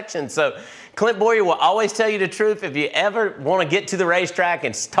middle section. So Clint Boyer will always tell you the truth. If you ever want to get to the racetrack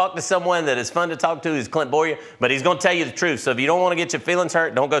and talk to someone that is fun to talk to, is Clint Boyer, but he's going to tell you the truth. So if you don't want to get your feelings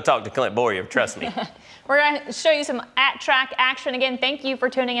hurt, don't go talk to Clint Boyer. Trust me. We're going to show you some at-track action. Again, thank you for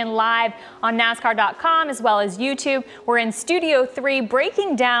tuning in live on NASCAR.com as well as YouTube. We're in Studio 3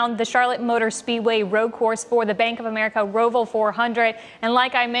 breaking down the Charlotte Motor Speedway road course for the Bank of America Roval 400. And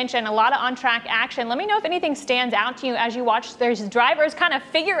like I mentioned, a lot of on-track action. Let me know if anything stands out to you as you watch those drivers kind of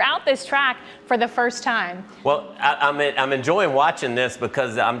figure out this track for the first time. Well, I'm enjoying watching this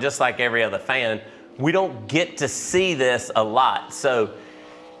because I'm just like every other fan. We don't get to see this a lot. So,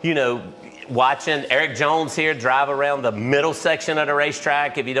 you know, watching Eric Jones here drive around the middle section of the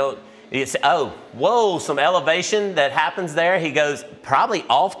racetrack. If you don't, it's, oh, whoa, some elevation that happens there. He goes probably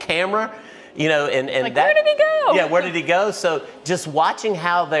off camera, you know, and like, where did he go? Yeah, where did he go? So just watching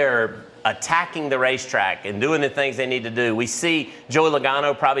how they're attacking the racetrack and doing the things they need to do. We see Joey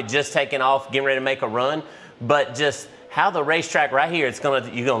Logano probably just taking off, getting ready to make a run, but just how the racetrack right here, you're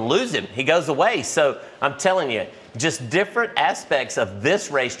gonna lose him. He goes away. So I'm telling you, just different aspects of this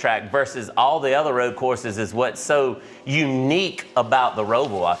racetrack versus all the other road courses is what's so unique about the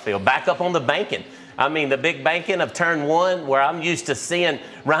Roval, I feel. Back up on the banking. I mean, the big banking of turn 1, where I'm used to seeing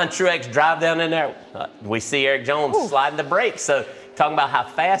Ryan Truex drive down in there. We see Eric Jones sliding the brakes. So talking about how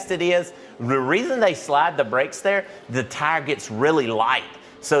fast it is. The reason they slide the brakes there, the tire gets really light.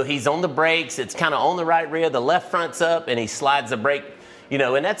 So he's on the brakes. It's kind of on the right rear. The left front's up, and he slides the brake. You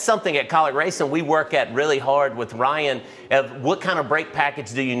know, and that's something at College Racing we work at really hard with Ryan of what kind of brake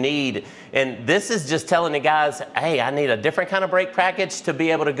package do you need. And this is just telling the guys, hey, I need a different kind of brake package to be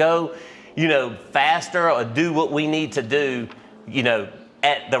able to go, you know, faster or do what we need to do, you know,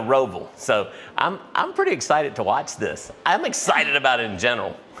 at the Roval. So I'm pretty excited to watch this. I'm excited about it in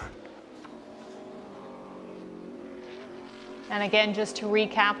general. And again, just to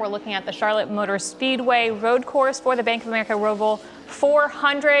recap, we're looking at the Charlotte Motor Speedway road course for the Bank of America Roval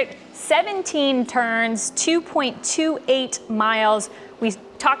 400, 17 turns, 2.28 miles. We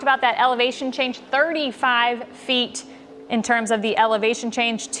talked about that elevation change, 35 feet in terms of the elevation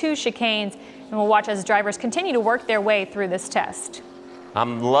change, 2 chicanes. And we'll watch as drivers continue to work their way through this test.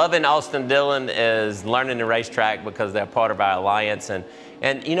 I'm loving Austin Dillon is learning the racetrack because they're part of our alliance. And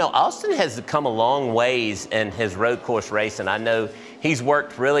you know, Austin has come a long ways in his road course racing. I know he's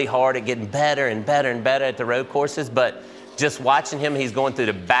worked really hard at getting better and better and better at the road courses, but just watching him, he's going through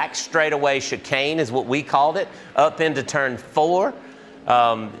the back straightaway chicane is what we called it, up into turn 4.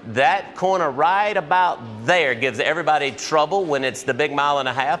 That corner right about there gives everybody trouble when it's the big 1.5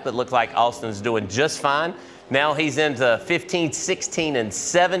 miles, but looks like Austin's doing just fine. Now he's into 15, 16, and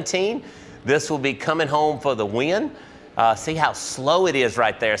 17. This will be coming home for the win. See how slow it is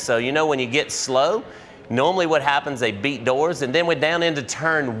right there. So, you know, when you get slow, normally what happens, they beat doors, and then we're down into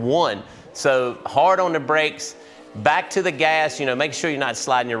turn 1. So hard on the brakes, back to the gas, you know, make sure you're not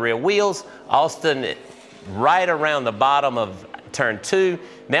sliding your rear wheels. Austin right around the bottom of turn 2.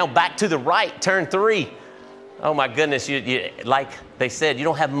 Now back to the right, turn 3. Oh my goodness, you like they said, you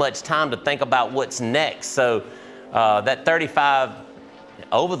don't have much time to think about what's next. So that 35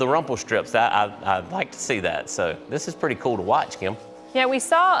 over the rumple strips, I'd like to see that. So this is pretty cool to watch, Kim. Yeah, we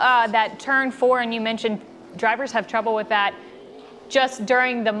saw that turn 4, and you mentioned drivers have trouble with that just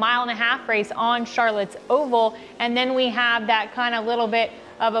during the 1.5 mile race on Charlotte's Oval. And then we have that kind of little bit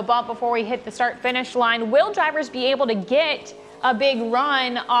of a bump before we hit the start-finish line. Will drivers be able to get a big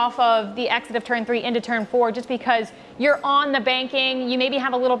run off of the exit of turn 3 into turn 4 just because you're on the banking? You maybe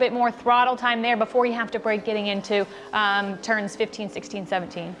have a little bit more throttle time there before you have to brake getting into turns 15, 16,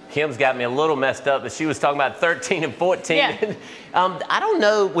 17. Kim's got me a little messed up, but she was talking about 13 and 14. Yeah. I don't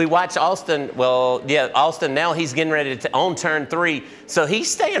know. We watch Austin. Well, yeah, Austin now he's getting ready to on turn 3. So he's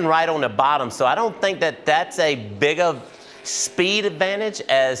staying right on the bottom. So I don't think that that's a big of speed advantage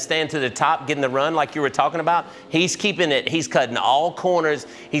as staying to the top, getting the run like you were talking about. He's keeping it, he's cutting all corners.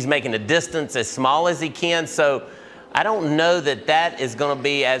 He's making the distance as small as he can. So I don't know that that is going to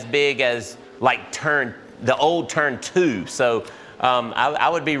be as big as like the old turn 2. So I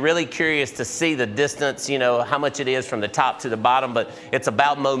would be really curious to see the distance, you know, how much it is from the top to the bottom, but it's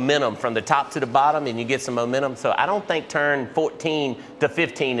about momentum from the top to the bottom, and you get some momentum. So I don't think turn 14 to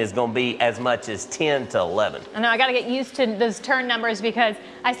 15 is going to be as much as 10 to 11. I know, I got to get used to those turn numbers because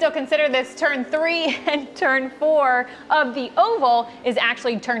I still consider this turn 3 and turn 4 of the oval is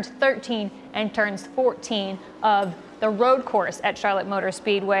actually turns 13 and turns 14 of the road course at Charlotte Motor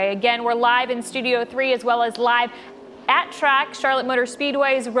Speedway. Again, we're live in Studio 3 as well as live at track, Charlotte Motor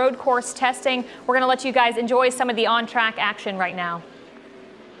Speedway's road course testing. We're going to let you guys enjoy some of the on-track action right now.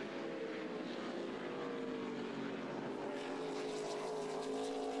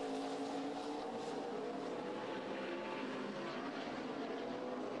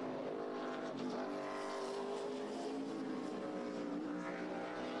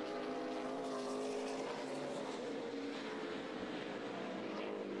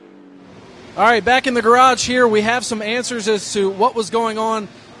 All right, back in the garage here, we have some answers as to what was going on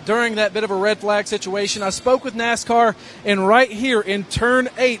during that bit of a red flag situation. I spoke with NASCAR, and right here in turn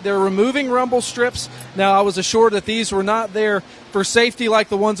 8, they're removing rumble strips. Now, I was assured that these were not there for safety like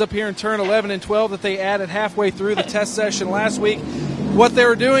the ones up here in turn 11 and 12 that they added halfway through the test session last week. What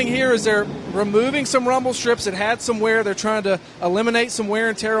they're doing here is they're removing some rumble strips that had some wear. They're trying to eliminate some wear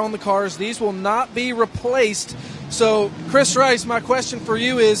and tear on the cars. These will not be replaced. So, Chirs Rice, my question for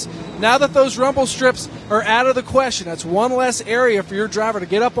you is, now that those rumble strips are out of the question, that's one less area for your driver to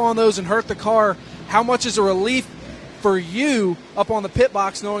get up on those and hurt the car. How much is a relief for you up on the pit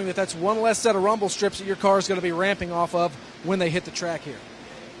box knowing that that's one less set of rumble strips that your car is going to be ramping off of when they hit the track here?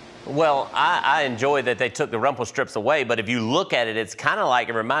 Well, I enjoy that they took the rumble strips away, but if you look at it, it's kind of like,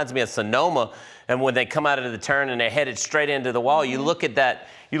 it reminds me of Sonoma, and when they come out of the turn and they're headed straight into the wall, you look at that,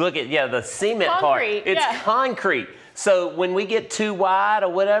 the cement part. It's concrete. So when we get too wide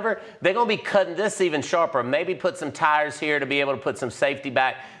or whatever, they're going to be cutting this even sharper. Maybe put some tires here to be able to put some safety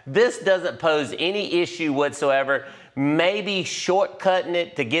back. This doesn't pose any issue whatsoever. Maybe shortcutting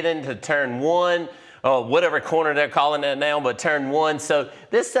it to get into turn 1, or whatever corner they're calling that now, but turn 1. So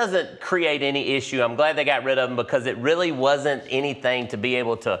this doesn't create any issue. I'm glad they got rid of them because it really wasn't anything to be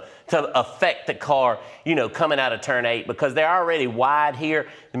able to affect the car, you know, coming out of turn 8, because they're already wide here,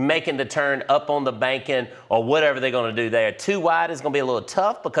 making the turn up on the banking or whatever they're going to do there. Too wide is going to be a little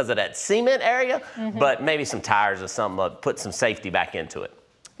tough because of that cement area, but maybe some tires or something, put some safety back into it.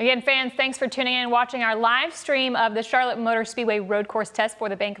 Again, fans, thanks for tuning in and watching our live stream of the Charlotte Motor Speedway road course test for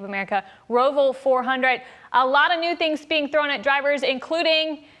the Bank of America Roval 400. A lot of new things being thrown at drivers,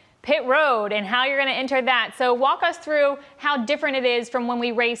 including pit road and how you're going to enter that. So walk us through how different it is from when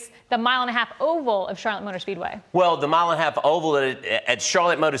we race the 1.5 mile oval of Charlotte Motor Speedway. Well, the 1.5 mile oval at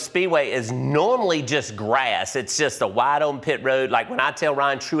Charlotte Motor Speedway is normally just grass. It's just a wide open pit road. Like when I tell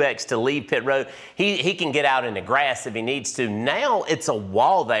Ryan Truex to leave pit road, he can get out in the grass if he needs to. Now it's a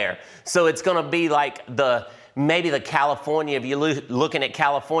wall there. So it's going to be like maybe the California, if you're looking at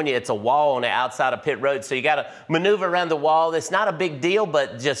California, it's a wall on the outside of pit road. So you got to maneuver around the wall. It's not a big deal,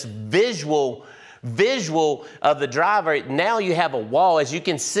 but just visual of the driver. Now you have a wall. As you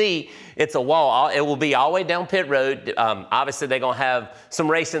can see, it's a wall. It will be all the way down pit road. Obviously, they're going to have some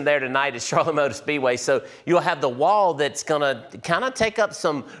racing there tonight at Charlotte Motor Speedway. So you'll have the wall that's going to kind of take up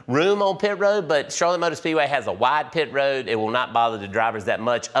some room on pit road, but Charlotte Motor Speedway has a wide pit road. It will not bother the drivers that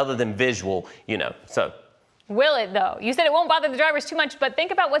much other than visual, you know, so. Will it, though? You said it won't bother the drivers too much, but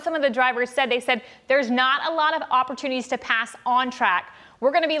think about what some of the drivers said. They said there's not a lot of opportunities to pass on track.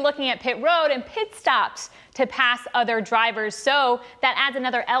 We're going to be looking at pit road and pit stops to pass other drivers. So that adds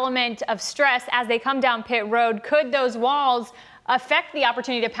another element of stress as they come down pit road. Could those walls affect the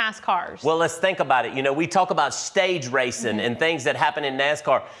opportunity to pass cars? Well, let's think about it. You know, we talk about stage racing and things that happen in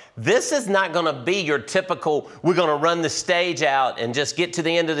NASCAR. This is not going to be your typical, we're going to run the stage out and just get to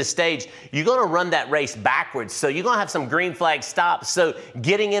the end of the stage. You're going to run that race backwards. So you're going to have some green flag stops. So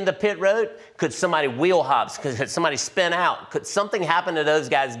getting into pit road, could somebody wheel hops? Could somebody spin out? Could something happen to those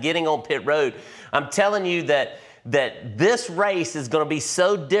guys getting on pit road? I'm telling you that this race is going to be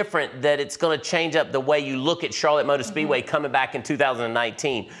so different that it's going to change up the way you look at Charlotte Motor Speedway coming back in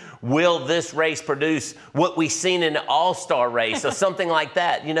 2019. Will this race produce what we've seen in the All-Star race or something like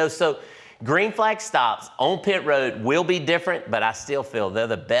that? You know, so green flag stops on pit road will be different, but I still feel they're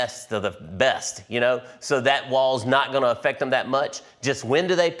the best of the best, you know, so that wall's not going to affect them that much. Just when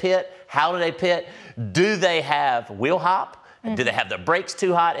do they pit? How do they pit? Do they have wheel hop? Do they have the brakes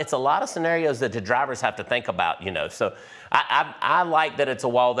too hot? It's a lot of scenarios that the drivers have to think about, you know. So I like that it's a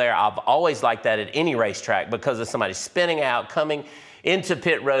wall there. I've always liked that at any racetrack because of somebody spinning out, coming. into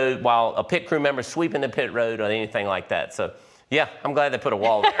pit road while a pit crew member sweeping the pit road or anything like that. So, yeah, I'm glad they put a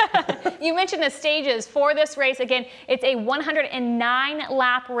wall there. You mentioned the stages for this race. Again, it's a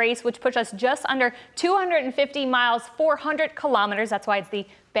 109-lap race, which puts us just under 250 miles, 400 kilometers. That's why it's the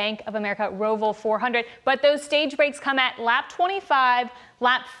Bank of America Roval 400. But those stage breaks come at lap 25,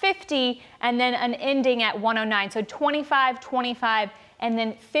 lap 50, and then an ending at 109. So 25, 25, and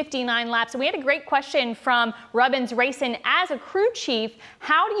then 59 laps. And we had a great question from Rubbins Racing. As a crew chief,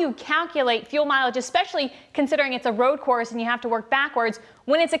 how do you calculate fuel mileage, especially considering it's a road course and you have to work backwards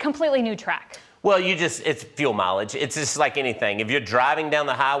when it's a completely new track? Well, it's fuel mileage. It's just like anything. If you're driving down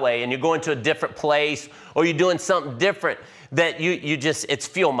the highway and you're going to a different place or you're doing something different, that it's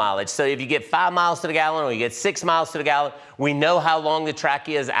fuel mileage. So if you get 5 miles to the gallon or you get 6 miles to the gallon, we know how long the track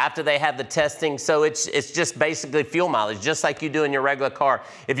is after they have the testing. So it's just basically fuel mileage, just like you do in your regular car.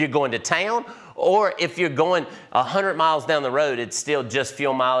 If you're going to town or if you're going 100 miles down the road, it's still just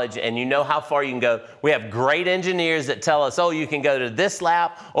fuel mileage, and you know how far you can go. We have great engineers that tell us, oh, you can go to this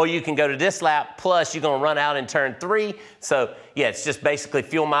lap or you can go to this lap, plus you're going to run out in turn 3. So yeah, it's just basically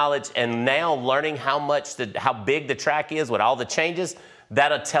fuel mileage, and now learning how big the track is with all the changes,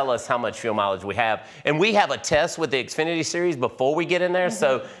 that'll tell us how much fuel mileage we have. And we have a test with the Xfinity Series before we get in there,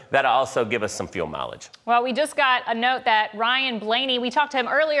 so that'll also give us some fuel mileage. Well, we just got a note that Ryan Blaney, we talked to him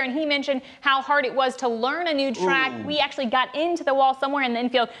earlier, and he mentioned how hard it was to learn a new track. We actually got into the wall somewhere in the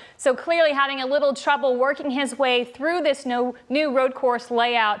infield, so clearly having a little trouble working his way through this new road course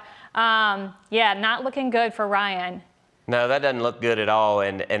layout. Yeah, not looking good for Ryan. No, that doesn't look good at all,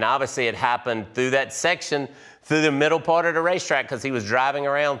 and obviously it happened through that section, through the middle part of the racetrack, because he was driving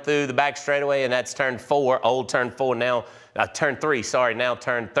around through the back straightaway, and that's turn 4, old turn 4 now, turn 3, sorry, now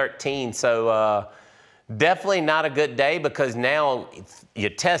turn 13. So definitely not a good day, because now your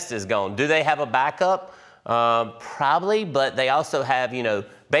test is gone. Do they have a backup? Probably, but they also have,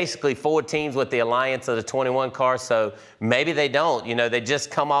 basically 4 teams with the alliance of the 21 car, so maybe they don't. They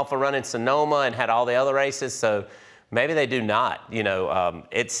just come off of running Sonoma and had all the other races, so maybe they do not.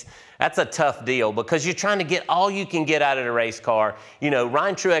 That's a tough deal, because you're trying to get all you can get out of the race car.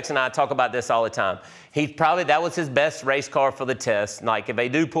 Ryan Truex and I talk about this all the time. That was his best race car for the test. Like, if they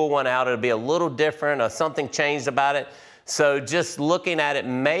do pull one out, it'll be a little different or something changed about it. So just looking at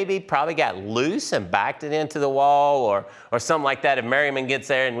it, probably got loose and backed it into the wall or something like that. If Merryman gets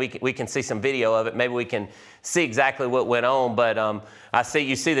there and we can see some video of it, maybe we can see exactly what went on. But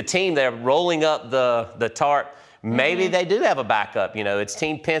you see the team there rolling up the tarp. Maybe they do have a backup. It's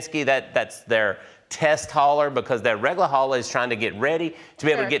Team Penske, that's their test hauler, because their regular hauler is trying to get ready to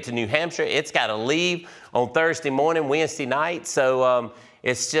be able to get to New Hampshire. It's got to leave on Thursday morning, Wednesday night. So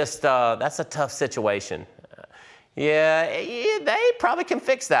it's just, that's a tough situation. Yeah, they probably can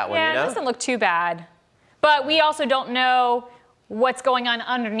fix that one. Yeah, it doesn't look too bad. But we also don't know what's going on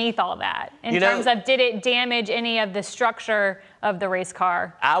underneath all that in terms of, did it damage any of the structure of the race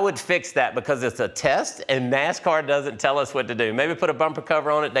car? I would fix that, because it's a test and NASCAR doesn't tell us what to do. Maybe put a bumper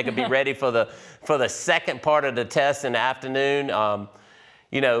cover on it. They could be ready for the second part of the test in the afternoon.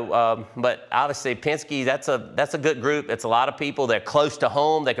 But obviously Penske, that's a good group. It's a lot of people. They're close to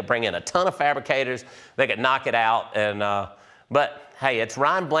home. They could bring in a ton of fabricators. They could knock it out. But hey, it's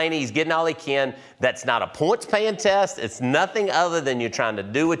Ryan Blaney. He's getting all he can. That's not a points-paying test. It's nothing other than you're trying to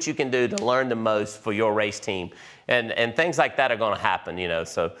do what you can do to learn the most for your race team. And things like that are going to happen,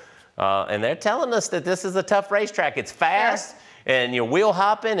 So, and they're telling us that this is a tough racetrack. It's fast, and you're wheel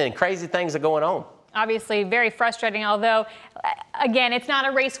hopping, and crazy things are going on. Obviously very frustrating, although, again, it's not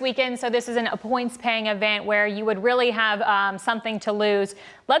a race weekend, so this isn't a points-paying event where you would really have something to lose.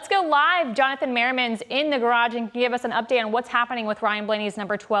 Let's go live. Jonathan Merriman's in the garage and give us an update on what's happening with Ryan Blaney's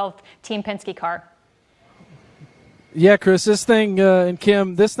number 12 Team Penske car. Yeah, Chris, this thing, and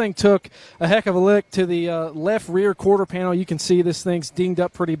Kim, this thing took a heck of a lick to the left rear quarter panel. You can see this thing's dinged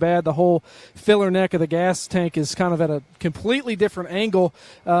up pretty bad. The whole filler neck of the gas tank is kind of at a completely different angle.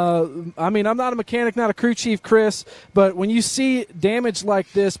 I'm not a mechanic, not a crew chief, Chris, but when you see damage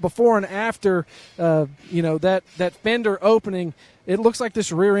like this before and after, that fender opening, it looks like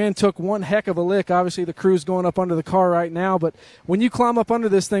this rear end took one heck of a lick. Obviously, the crew's going up under the car right now, but when you climb up under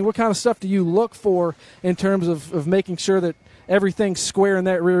this thing, what kind of stuff do you look for in terms of making sure that everything's square in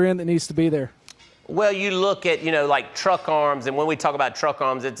that rear end that needs to be there? Well, you look at, like truck arms, and when we talk about truck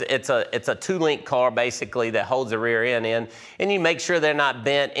arms, it's a two-link car basically that holds the rear end in, and you make sure they're not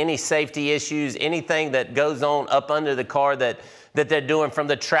bent. Any safety issues, anything that goes on up under the car that they're doing from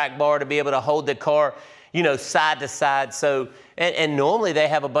the track bar to be able to hold the car, side to side. So, And normally they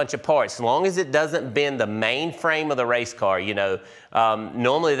have a bunch of parts. As long as it doesn't bend the main frame of the race car, you know,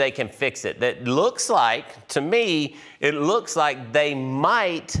 normally they can fix it. That looks like, to me, it looks like they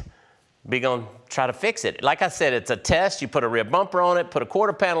might be going to try to fix it. Like I said, it's a test. You put a rear bumper on it, put a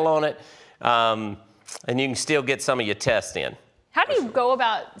quarter panel on it, and you can still get some of your tests in. How do you go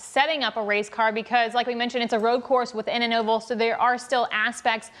about setting up a race car? Because like we mentioned, it's a road course within an oval, so there are still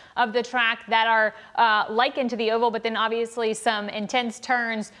aspects of the track that are likened to the oval, but then obviously some intense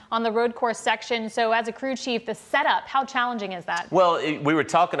turns on the road course section. So as a crew chief, the setup, how challenging is that? Well, we were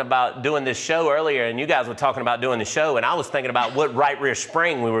talking about doing this show earlier, and you guys were talking about doing the show, and I was thinking about what right rear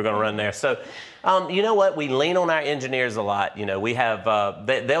spring we were going to run there. So, you know what? We lean on our engineers a lot. You know, we have,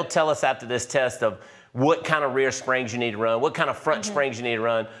 they'll tell us after this test of what kind of rear springs you need to run, what kind of front springs you need to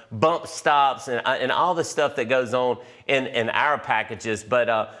run, bump stops, and all the stuff that goes on in our packages.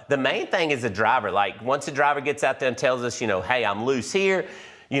 But the main thing is the driver. Like, once the driver gets out there and tells us, you know, hey, I'm loose here,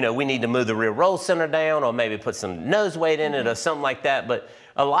 you know, we need to move the rear roll center down or maybe put some nose weight in it or something like that. But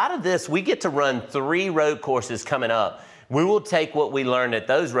a lot of this, we get to run 3 road courses coming up. We will take what we learned at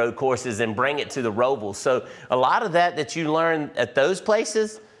those road courses and bring it to the Roval. So a lot of that you learn at those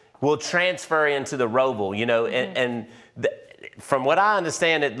places will transfer into the Roval, you know, from what I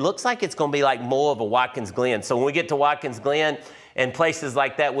understand, it looks like it's going to be like more of a Watkins Glen. So when we get to Watkins Glen and places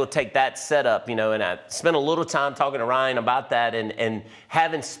like that, we'll take that setup, you know, and I spent a little time talking to Ryan about that and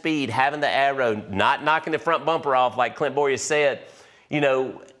having speed, having the aero, not knocking the front bumper off like Clint Boyer said, you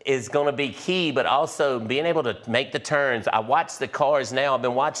know, is going to be key, but also being able to make the turns. I watch the cars now. I've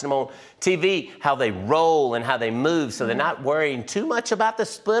been watching them on TV, how they roll and how they move, so they're not worrying too much about the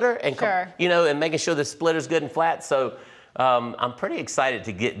splitter and, you know, and making sure the splitter's good and flat. So I'm pretty excited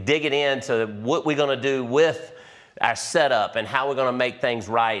to dig it into what we're going to do with our setup and how we're going to make things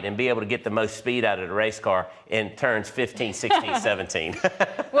right and be able to get the most speed out of the race car in turns 15, 16, 17.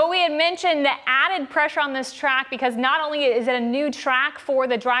 Well, we had mentioned the added pressure on this track because not only is it a new track for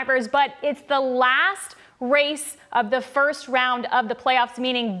the drivers, but it's the last race of the first round of the playoffs,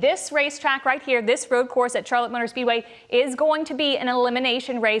 meaning this racetrack right here, this road course at Charlotte Motor Speedway, is going to be an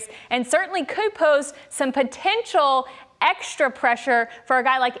elimination race and certainly could pose some potential extra pressure for a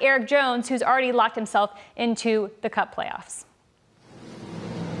guy like Eric Jones, who's already locked himself into the Cup playoffs.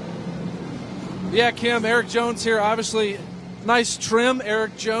 Yeah, Kim, Eric Jones here, obviously nice trim,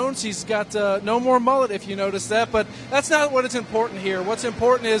 Eric Jones. He's got no more mullet, if you notice that, but that's not what is important here. What's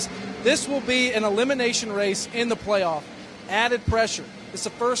important is this will be an elimination race in the playoff. Added pressure. It's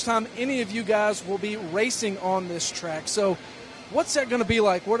the first time any of you guys will be racing on this track. So what's that going to be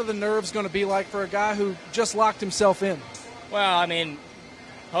like? What are the nerves going to be like for a guy who just locked himself in? Well, I mean,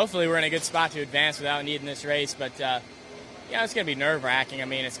 hopefully we're in a good spot to advance without needing this race, but yeah, it's going to be nerve-wracking. I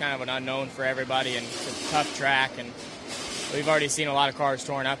mean, it's kind of an unknown for everybody, and it's a tough track, and we've already seen a lot of cars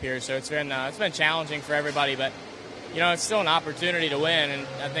torn up here, so it's been challenging for everybody, but you know, it's still an opportunity to win, and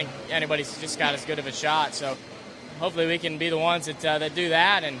I think anybody's just got as good of a shot. So hopefully we can be the ones that do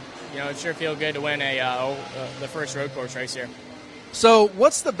that, and you know, it sure feel good to win the first road course race here. So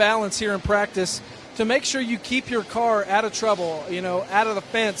what's the balance here in practice to make sure you keep your car out of trouble, you know, out of the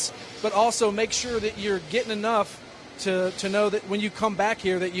fence, but also make sure that you're getting enough to know that when you come back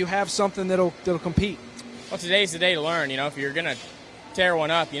here that you have something that'll compete? Well, today's the day to learn. You know, if you're going to tear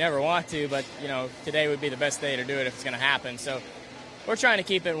one up, you never want to, but, you know, today would be the best day to do it if it's going to happen. So we're trying to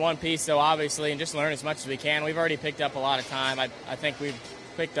keep it in one piece, though, obviously, and just learn as much as we can. We've already picked up a lot of time. I think we've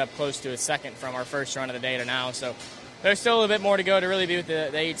picked up close to a second from our first run of the day to now. So there's still a little bit more to go to really be with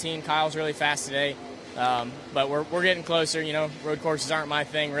the 18. Kyle's really fast today, but we're getting closer. You know, road courses aren't my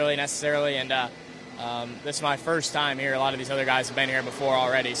thing really necessarily, and this is my first time here. A lot of these other guys have been here before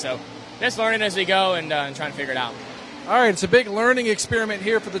already, so just learning as we go and trying to figure it out. All right, it's a big learning experiment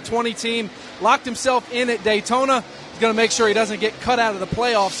here for the 20 team. Locked himself in at Daytona. He's going to make sure he doesn't get cut out of the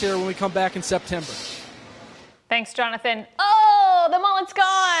playoffs here when we come back in September. Thanks, Jonathan. Oh, the mullet's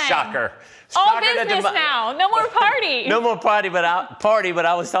gone. Shocker. All business now. No more party. No more party, but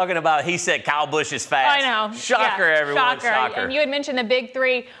I was talking about, he said Kyle Busch is fast. I know. Shocker, yeah, everyone. Shocker. And you had mentioned the big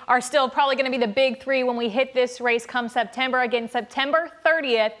three are still probably going to be the big three when we hit this race come September. Again, September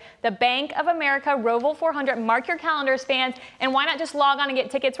 30th, the Bank of America Roval 400. Mark your calendars, fans. And why not just log on and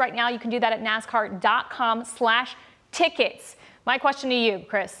get tickets right now? You can do that at NASCAR.com/tickets. My question to you,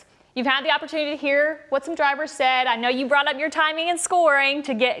 Chris. You've had the opportunity to hear what some drivers said. I know you brought up your timing and scoring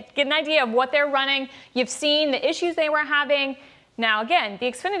to get an idea of what they're running. You've seen the issues they were having. Now, again, the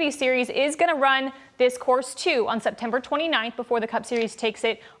Xfinity Series is going to run this course too on September 29th before the Cup Series takes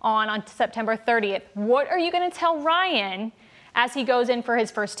it on September 30th. What are you going to tell Ryan as he goes in for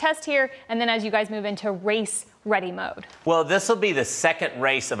his first test here, and then as you guys move into race ready mode? Well, this will be the second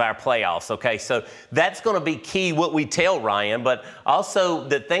race of our playoffs, okay? So that's going to be key, what we tell Ryan, but also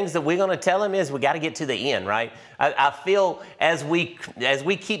the things that we're going to tell him is we got to get to the end, right? I feel as we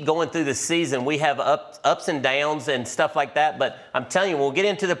keep going through the season, we have ups and downs and stuff like that, but I'm telling you, when we'll get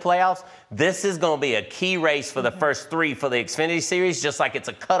into the playoffs, this is going to be a key race for the first three for the Xfinity Series, just like it's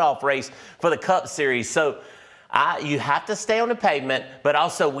a cutoff race for the Cup Series. So you have to stay on the pavement, but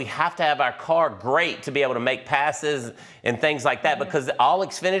also we have to have our car great to be able to make passes and things like that, because all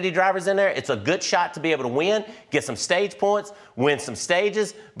Xfinity drivers in there, it's a good shot to be able to win, get some stage points, win some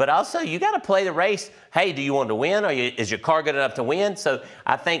stages, but also you got to play the race. Hey, do you want to win, or is your car good enough to win? So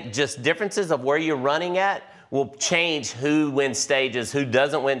I think just differences of where you're running at will change who wins stages, who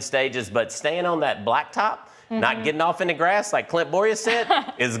doesn't win stages, but staying on that blacktop, not getting off in the grass, like Clint Boyer said,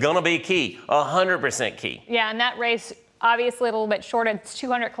 is going to be key, 100% key. Yeah, and that race, obviously a little bit shorter. It's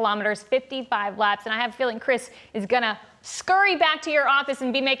 200 kilometers, 55 laps, and I have a feeling Chris is going to scurry back to your office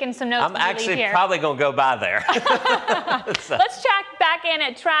and be making some notes. I'm actually probably going to go by there. So. Let's check back in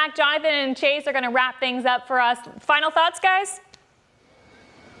at track. Jonathan and Chase are going to wrap things up for us. Final thoughts, guys?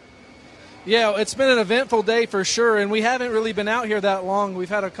 Yeah, it's been an eventful day for sure, and we haven't really been out here that long. We've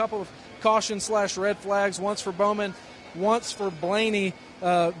had a couple of caution/red flags, once for Bowman, once for Blaney.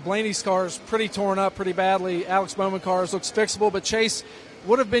 Blaney's car is pretty torn up pretty badly. Alex Bowman's car looks fixable, but Chase,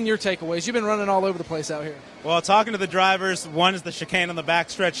 what have been your takeaways? You've been running all over the place out here. Well, talking to the drivers, one is the chicane on the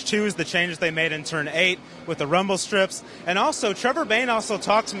backstretch, two is the changes they made in turn 8 with the rumble strips, and also Trevor Bayne also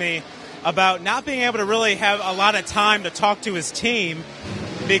talked to me about not being able to really have a lot of time to talk to his team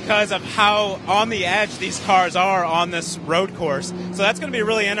because of how on the edge these cars are on this road course. So that's going to be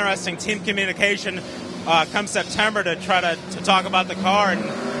really interesting team communication come September to try to talk about the car, and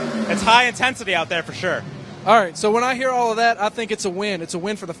it's high intensity out there for sure. All right, so when I hear all of that, I think it's a win. It's a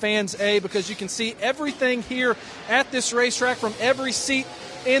win for the fans, because you can see everything here at this racetrack from every seat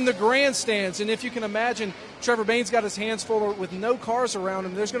in the grandstands. And if you can imagine, Trevor Bayne's got his hands full with no cars around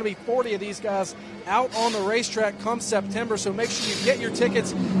him. There's going to be 40 of these guys out on the racetrack come September, so make sure you get your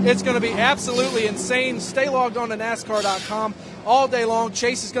tickets. It's going to be absolutely insane. Stay logged on to NASCAR.com all day long.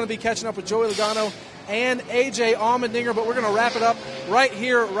 Chase is going to be catching up with Joey Logano and AJ Allmendinger, but we're going to wrap it up right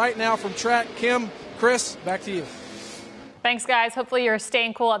here, right now from track. Kim, Chris, back to you. Thanks, guys. Hopefully you're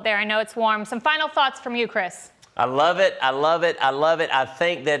staying cool out there. I know it's warm. Some final thoughts from you, Chris. I love it. I love it. I love it. I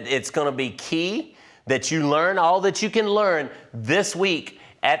think that it's going to be key that you learn all that you can learn this week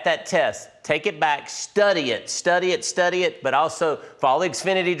at that test. Take it back, study it, study it, study it. But also for all the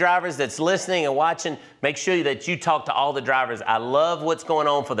Xfinity drivers that's listening and watching, make sure that you talk to all the drivers. I love what's going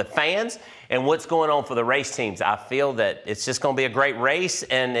on for the fans and what's going on for the race teams. I feel that it's just going to be a great race,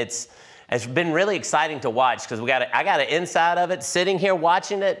 and it's been really exciting to watch because I got an inside of it. Sitting here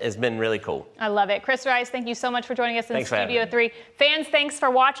watching it has been really cool. I love it. Chirs Rice, thank you so much for joining us in Thanks Studio 3. Fans, thanks for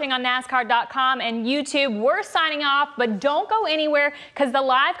watching on NASCAR.com and YouTube. We're signing off, but don't go anywhere because the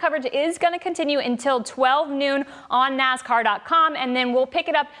live coverage is going to continue until 12 noon on NASCAR.com, and then we'll pick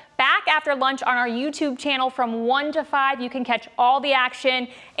it up back after lunch on our YouTube channel from 1 to 5. You can catch all the action.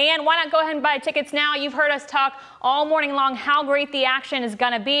 And why not go ahead and buy tickets now? You've heard us talk all morning long how great the action is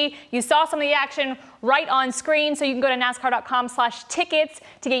going to be. You saw some of the action right on screen, so you can go to NASCAR.com/tickets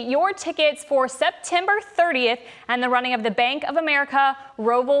to get your tickets for September 30th and the running of the Bank of America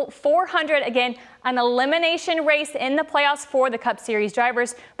Roval 400. Again, an elimination race in the playoffs for the Cup Series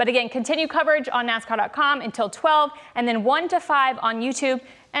drivers. But again, continue coverage on NASCAR.com until 12, and then 1 to 5 on YouTube.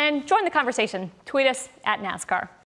 And join the conversation. Tweet us at NASCAR.